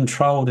 Strictly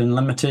controlled and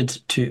limited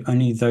to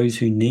only those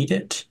who need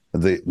it.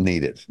 They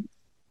need it.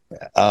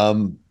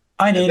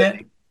 I need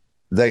it.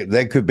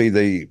 That could be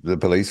the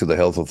police or the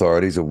health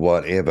authorities or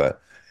whatever.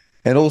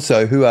 And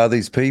also, who are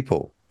these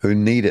people who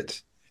need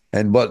it?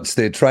 And what's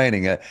their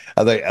training?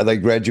 Are they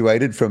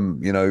graduated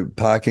from,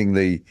 parking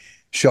the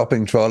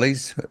shopping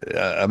trolleys?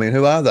 I mean,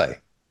 who are they?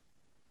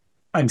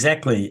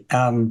 Exactly.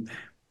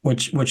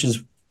 Which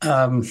is,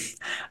 I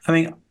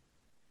mean,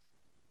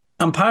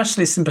 I'm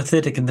partially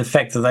sympathetic in the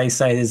fact that they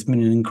say there's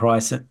been an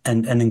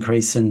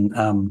increase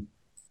in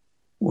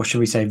what should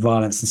we say,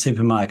 violence in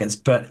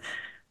supermarkets. But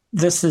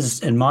this is,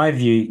 in my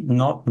view,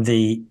 not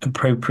the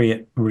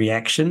appropriate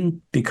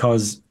reaction,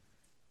 because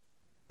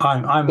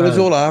But it's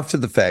all after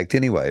the fact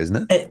anyway,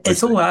 isn't it?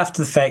 It's all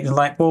after the fact.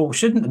 Like, well,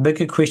 shouldn't the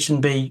bigger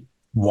question be,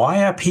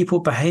 why are people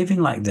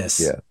behaving like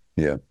this?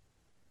 Yeah.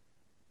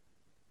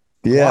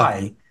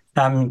 Why?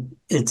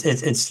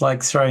 It's like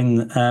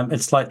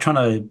it's like trying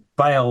to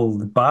bail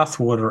the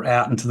bathwater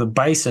out into the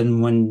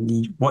basin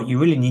when what you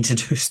really need to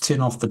do is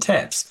turn off the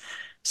taps.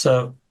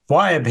 So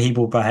why are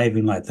people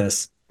behaving like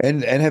this?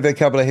 And have a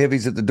couple of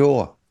heavies at the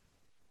door.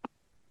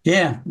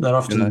 Yeah, they're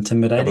often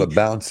intimidating. A couple of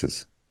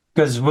bouncers.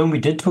 Because when we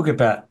did talk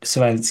about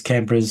surveillance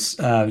cameras,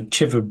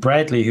 Trevor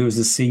Bradley, who was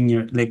a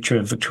senior lecturer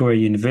at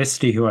Victoria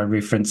University, who I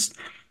referenced,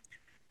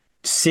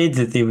 said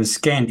that there was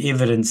scant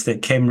evidence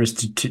that cameras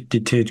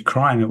deterred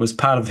crime. It was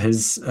part of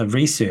his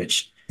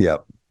research.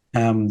 Yep.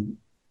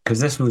 Because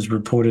this was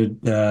reported,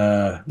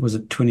 was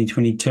it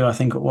 2022, I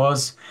think it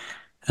was,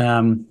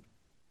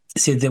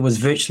 said there was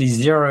virtually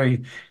zero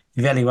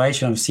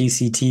evaluation of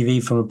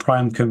CCTV from a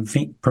crime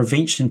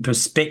prevention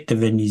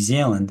perspective in New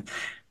Zealand.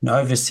 And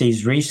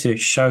overseas research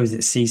shows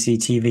that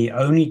CCTV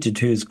only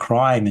deters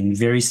crime in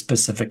very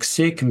specific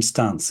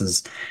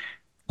circumstances,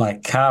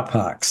 like car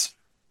parks.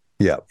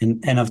 Yeah.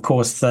 And of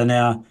course, they're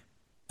now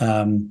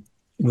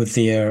with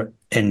their,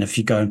 and if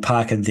you go and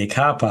park in their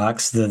car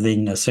parks, they're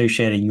then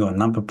associating your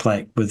number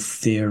plate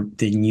with their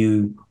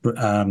new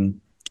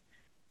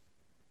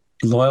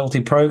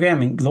loyalty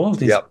programming.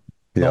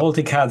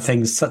 Loyalty card thing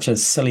is such a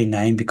silly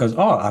name, because,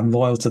 I'm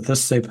loyal to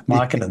this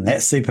supermarket and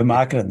that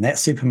supermarket and that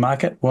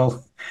supermarket.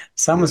 Well,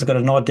 someone's got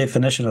an odd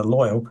definition of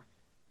loyal.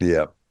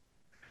 Yeah.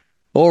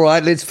 All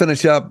right, let's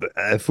finish up,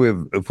 if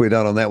we're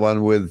done on that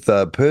one, with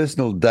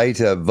personal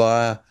data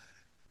via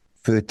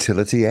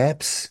fertility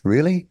apps.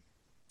 Really?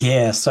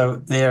 Yeah. So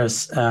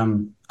there's,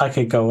 I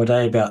could go a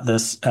day about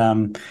this.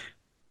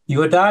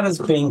 Your data's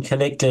being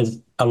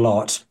collected a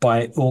lot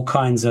by all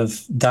kinds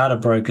of data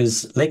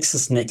brokers.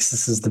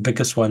 LexisNexis is the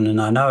biggest one,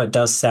 and I know it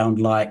does sound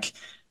like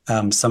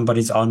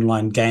somebody's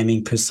online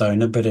gaming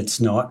persona, but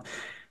it's not.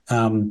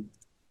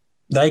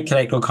 They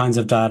collect all kinds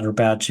of data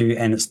about you,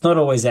 and it's not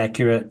always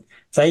accurate.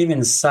 They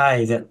even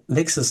say that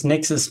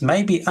LexisNexis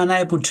may be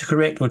unable to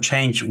correct or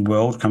change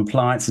world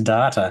compliance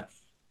data,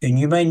 and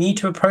you may need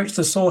to approach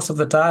the source of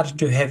the data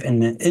to have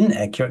an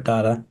inaccurate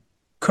data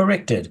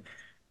corrected.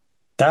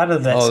 Data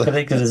that's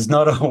collected is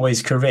not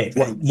always correct.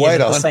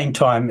 Yet at the same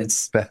time,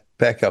 it's...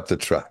 Back up the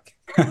truck.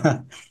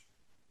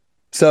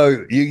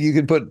 So you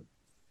can put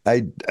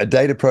a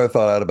data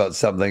profile out about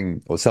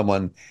something or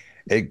someone.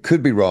 It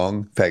could be wrong.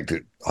 In fact,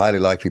 highly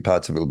likely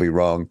parts of it will be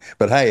wrong.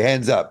 But hey,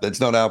 hands up.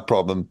 That's not our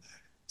problem.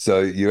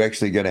 So you're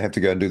actually going to have to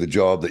go and do the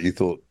job that you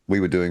thought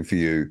we were doing for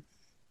you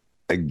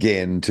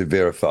again to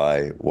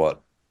verify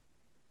what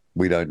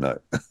we don't know.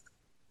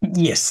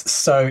 Yes.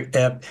 So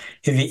have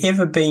you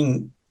ever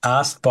been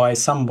asked by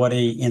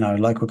somebody,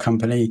 local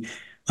company,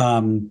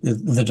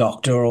 the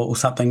doctor or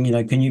something,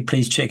 can you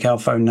please check our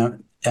phone number?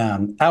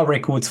 Our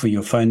records for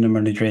your phone number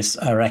and address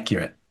are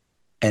accurate.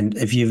 And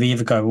if you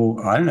ever go,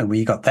 well, I don't know where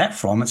you got that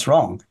from, it's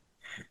wrong.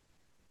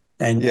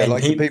 And Yeah,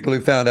 like the people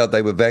who found out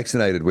they were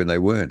vaccinated when they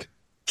weren't.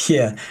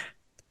 yeah.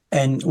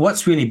 And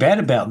what's really bad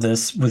about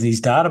this with these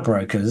data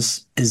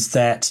brokers is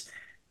that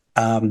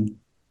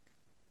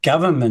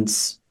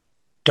governments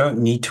don't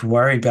need to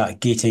worry about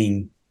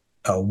getting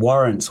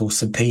warrants or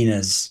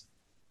subpoenas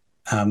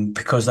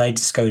because they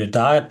just go to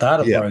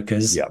data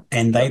brokers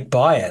and they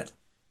buy it.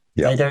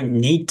 They don't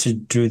need to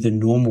do the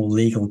normal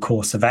legal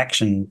course of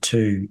action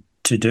to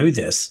do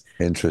this.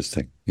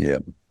 Interesting. Yeah.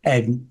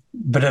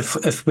 But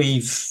if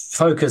we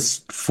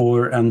focus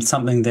for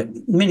something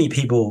that many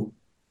people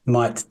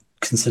might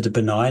consider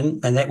benign,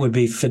 and that would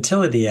be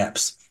fertility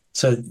apps.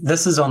 So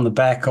this is on the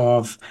back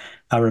of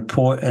a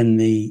report in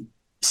the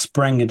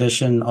spring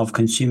edition of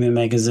Consumer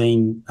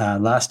Magazine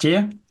last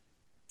year.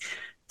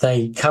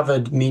 They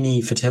covered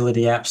many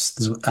fertility apps,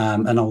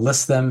 and I'll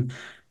list them.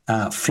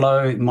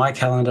 Flow, My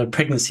Calendar,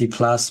 Pregnancy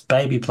Plus,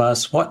 Baby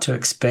Plus, What to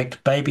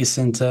Expect, Baby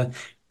Center,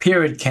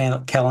 Period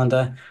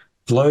Calendar,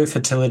 Glow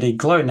Fertility,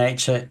 Glow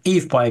Nature,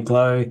 Eve by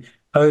Glow,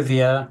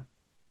 Ovia,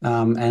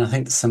 and I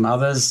think there's some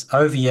others.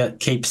 Ovia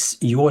keeps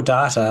your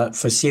data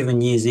for 7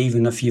 years,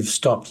 even if you've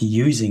stopped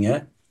using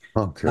it.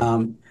 Okay.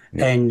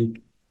 And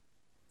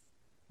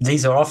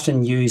these are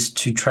often used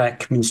to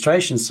track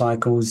menstruation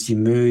cycles, your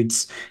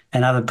moods,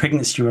 and other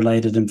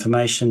pregnancy-related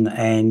information.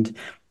 And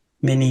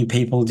many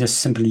people just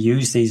simply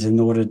use these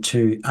in order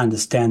to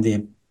understand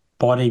their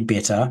body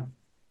better,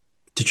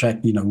 to track,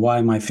 why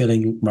am I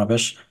feeling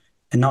rubbish,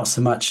 and not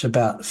so much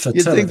about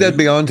fertility. You'd think they'd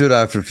be onto it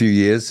after a few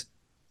years.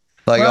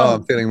 Like,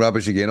 I'm feeling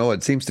rubbish again. Oh,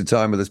 it seems to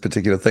time with this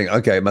particular thing.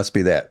 Okay, it must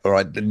be that. All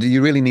right. Do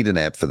you really need an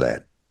app for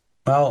that?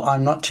 Well,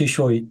 I'm not too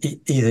sure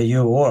either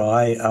you or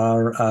I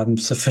are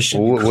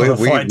sufficiently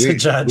qualified to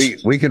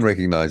judge. We can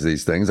recognize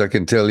these things, I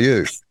can tell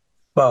you.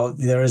 Well,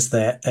 there is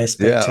that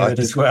aspect to it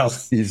as well.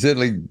 You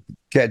certainly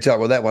catch up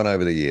with that one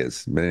over the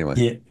years. But anyway.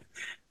 Yeah.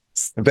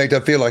 In fact, I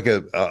feel like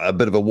a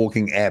bit of a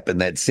walking app in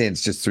that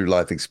sense, just through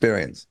life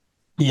experience.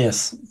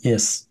 Yes.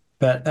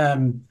 But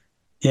I'm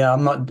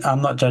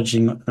not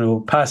judging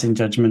or passing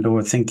judgment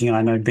or thinking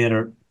I know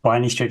better by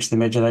any stretch of the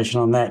imagination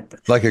on that.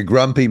 Like a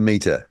grumpy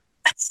meter.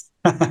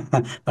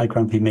 A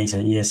grumpy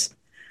meter, yes.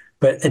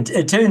 But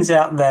it turns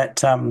out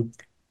that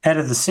out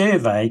of the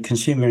survey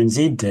Consumer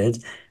NZ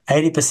did,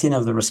 80%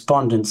 of the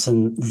respondents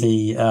in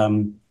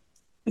the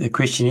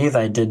questionnaire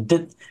they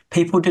did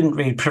people didn't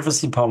read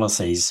privacy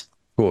policies.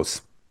 Of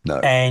course, no.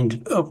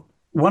 And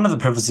one of the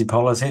privacy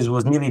policies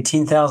was nearly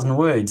 10,000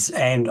 words,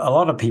 and a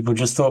lot of people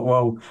just thought,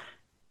 well,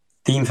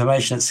 the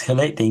information it's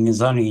collecting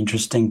is only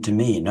interesting to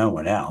me and no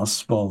one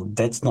else. Well,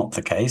 that's not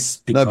the case.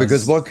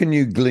 Because what can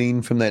you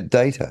glean from that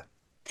data?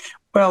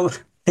 Well,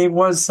 there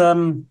was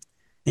the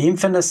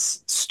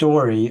infamous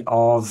story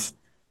of,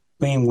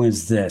 when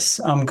was this?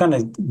 I'm going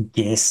to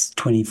guess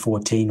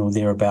 2014 or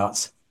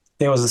thereabouts.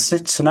 There was a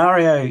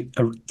scenario,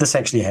 this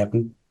actually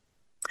happened.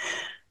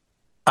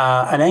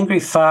 An angry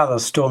father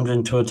stormed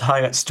into a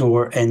Target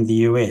store in the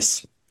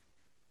US.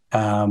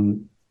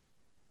 And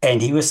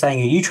he was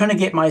saying, are you trying to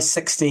get my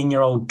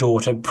 16-year-old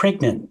daughter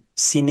pregnant?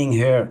 Sending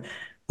her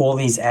all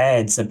these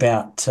ads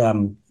about,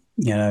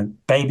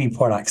 baby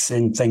products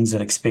and things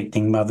that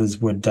expecting mothers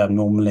would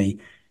normally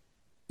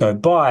go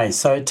buy.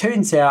 So it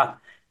turns out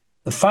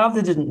the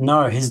father didn't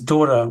know his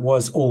daughter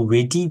was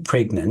already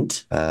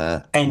pregnant,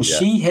 and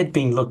she had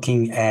been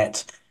looking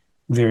at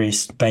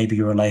various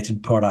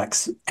baby-related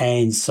products.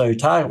 And so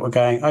Target were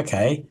going,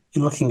 okay,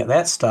 you're looking at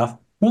that stuff,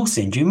 we'll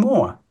send you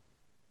more.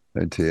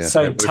 Oh dear.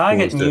 So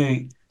Target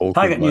knew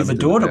the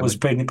daughter was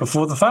pregnant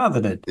before the father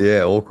did.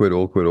 Yeah, awkward.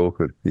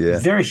 Yeah.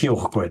 Very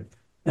awkward.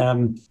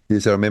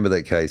 Yes, I remember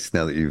that case.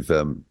 Now that you've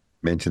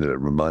mentioned it, it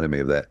reminded me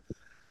of that.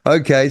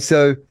 Okay,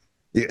 so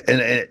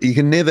and you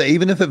can never,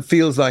 even if it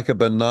feels like a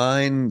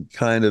benign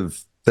kind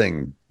of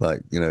thing,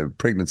 like,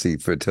 pregnancy,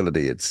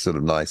 fertility, it's sort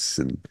of nice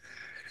and,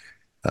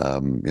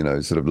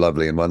 sort of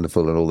lovely and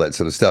wonderful and all that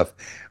sort of stuff.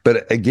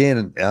 But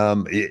again,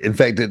 in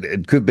fact,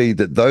 it could be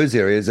that those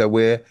areas are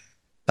where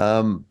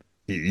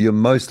you're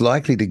most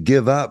likely to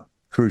give up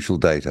crucial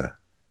data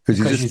because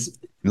you're just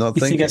not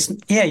thinking.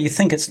 You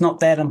think it's not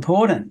that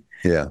important.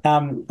 Yeah.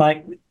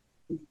 Like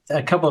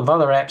a couple of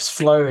other apps,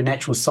 Flow and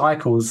Natural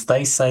Cycles,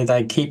 they say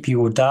they keep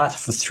your data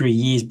for 3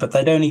 years, but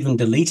they don't even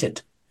delete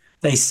it.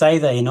 They say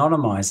they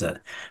anonymize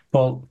it.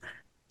 Well,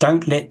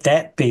 don't let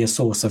that be a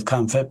source of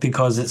comfort,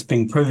 because it's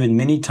been proven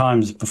many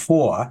times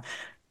before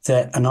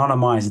that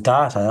anonymized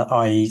data,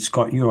 i.e. it's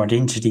got your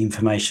identity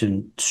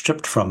information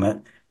stripped from it,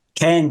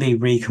 can be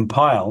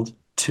recompiled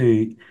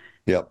to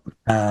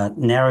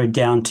narrowed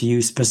down to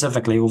you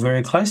specifically or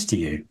very close to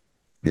you.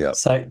 Yeah.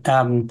 So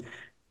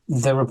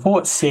the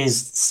report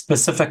says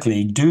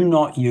specifically, do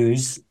not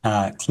use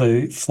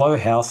Clue, Flow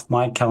Health,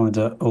 My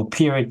Calendar, or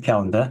Period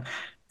Calendar,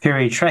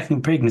 Period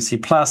Tracking Pregnancy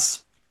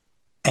Plus,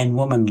 and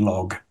Woman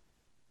Log.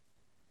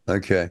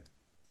 Okay.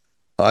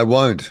 I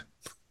won't.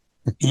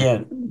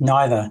 Yeah,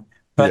 neither.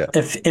 But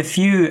if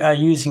you are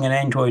using an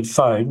Android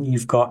phone,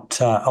 you've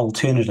got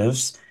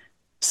alternatives.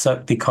 So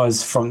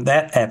because from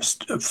that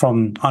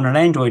from on an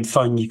Android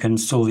phone, you can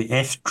install the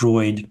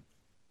F-Droid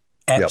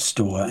app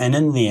store, and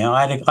in there,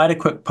 I had a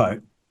quick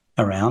poke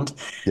around,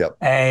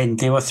 and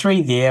there were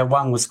 3 there.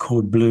 One was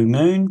called Blue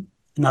Moon,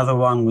 another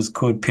one was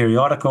called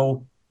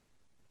Periodical,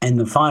 and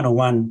the final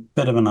one,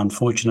 bit of an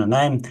unfortunate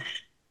name,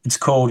 it's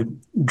called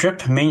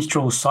Drip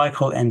Menstrual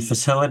Cycle and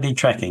Fertility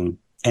Tracking,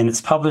 and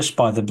it's published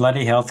by the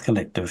Bloody Health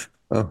Collective.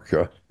 Oh,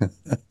 God.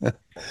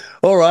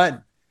 All right.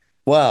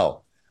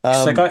 Wow.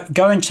 So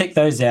go and check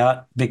those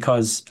out,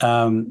 because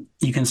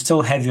you can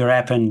still have your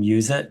app and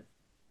use it.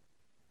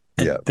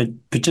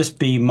 But just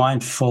be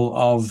mindful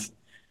of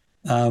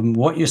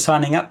what you're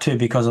signing up to,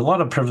 because a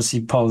lot of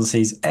privacy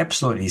policies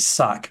absolutely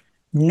suck.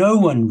 No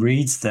one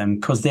reads them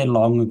because they're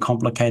long and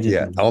complicated.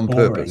 And on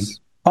boring. Purpose.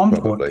 On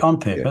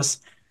purpose.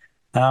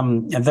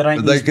 And they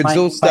don't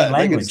use plain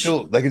language.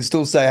 They can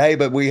still say, hey,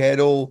 but we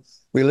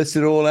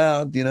listed it all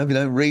out. You know, if you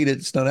don't read it,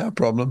 it's not our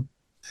problem.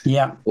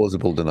 Yeah.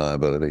 Plausible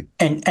deniability.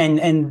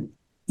 And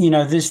you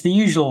know, there's the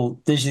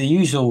usual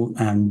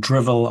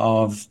drivel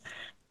of,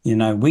 you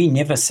know, we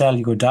never sell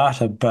your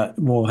data, but,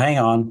 well, hang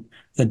on,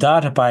 the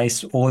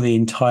database or the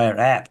entire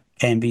app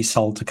can be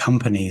sold to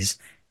companies,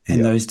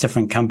 and those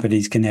different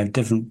companies can have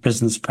different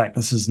business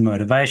practices and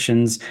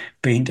motivations,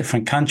 be in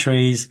different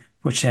countries,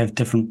 which have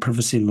different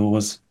privacy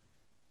laws.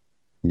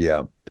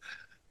 Yeah.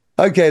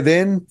 Okay,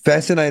 then.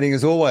 Fascinating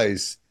as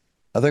always.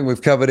 I think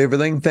we've covered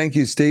everything. Thank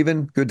you,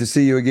 Stephen. Good to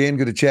see you again.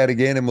 Good to chat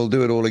again, and we'll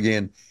do it all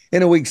again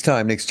in a week's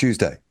time, next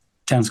Tuesday.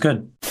 Sounds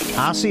good.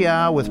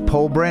 RCR with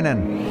Paul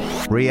Brennan,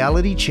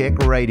 Reality Check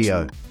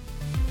Radio.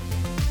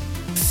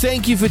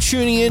 Thank you for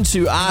tuning in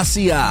to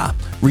RCR,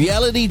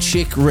 Reality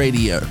Check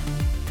Radio.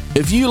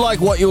 If you like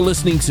what you're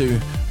listening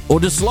to or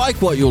dislike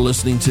what you're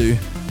listening to,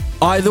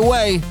 either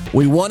way,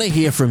 we want to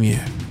hear from you.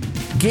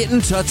 Get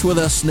in touch with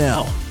us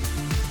now.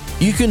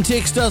 You can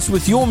text us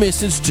with your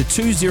message to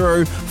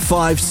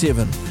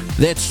 2057,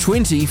 that's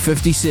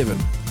 2057,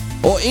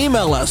 or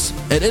email us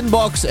at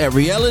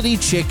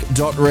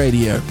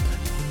inbox@realitycheck.radio.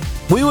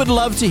 We would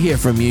love to hear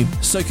from you,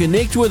 so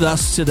connect with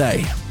us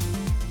today.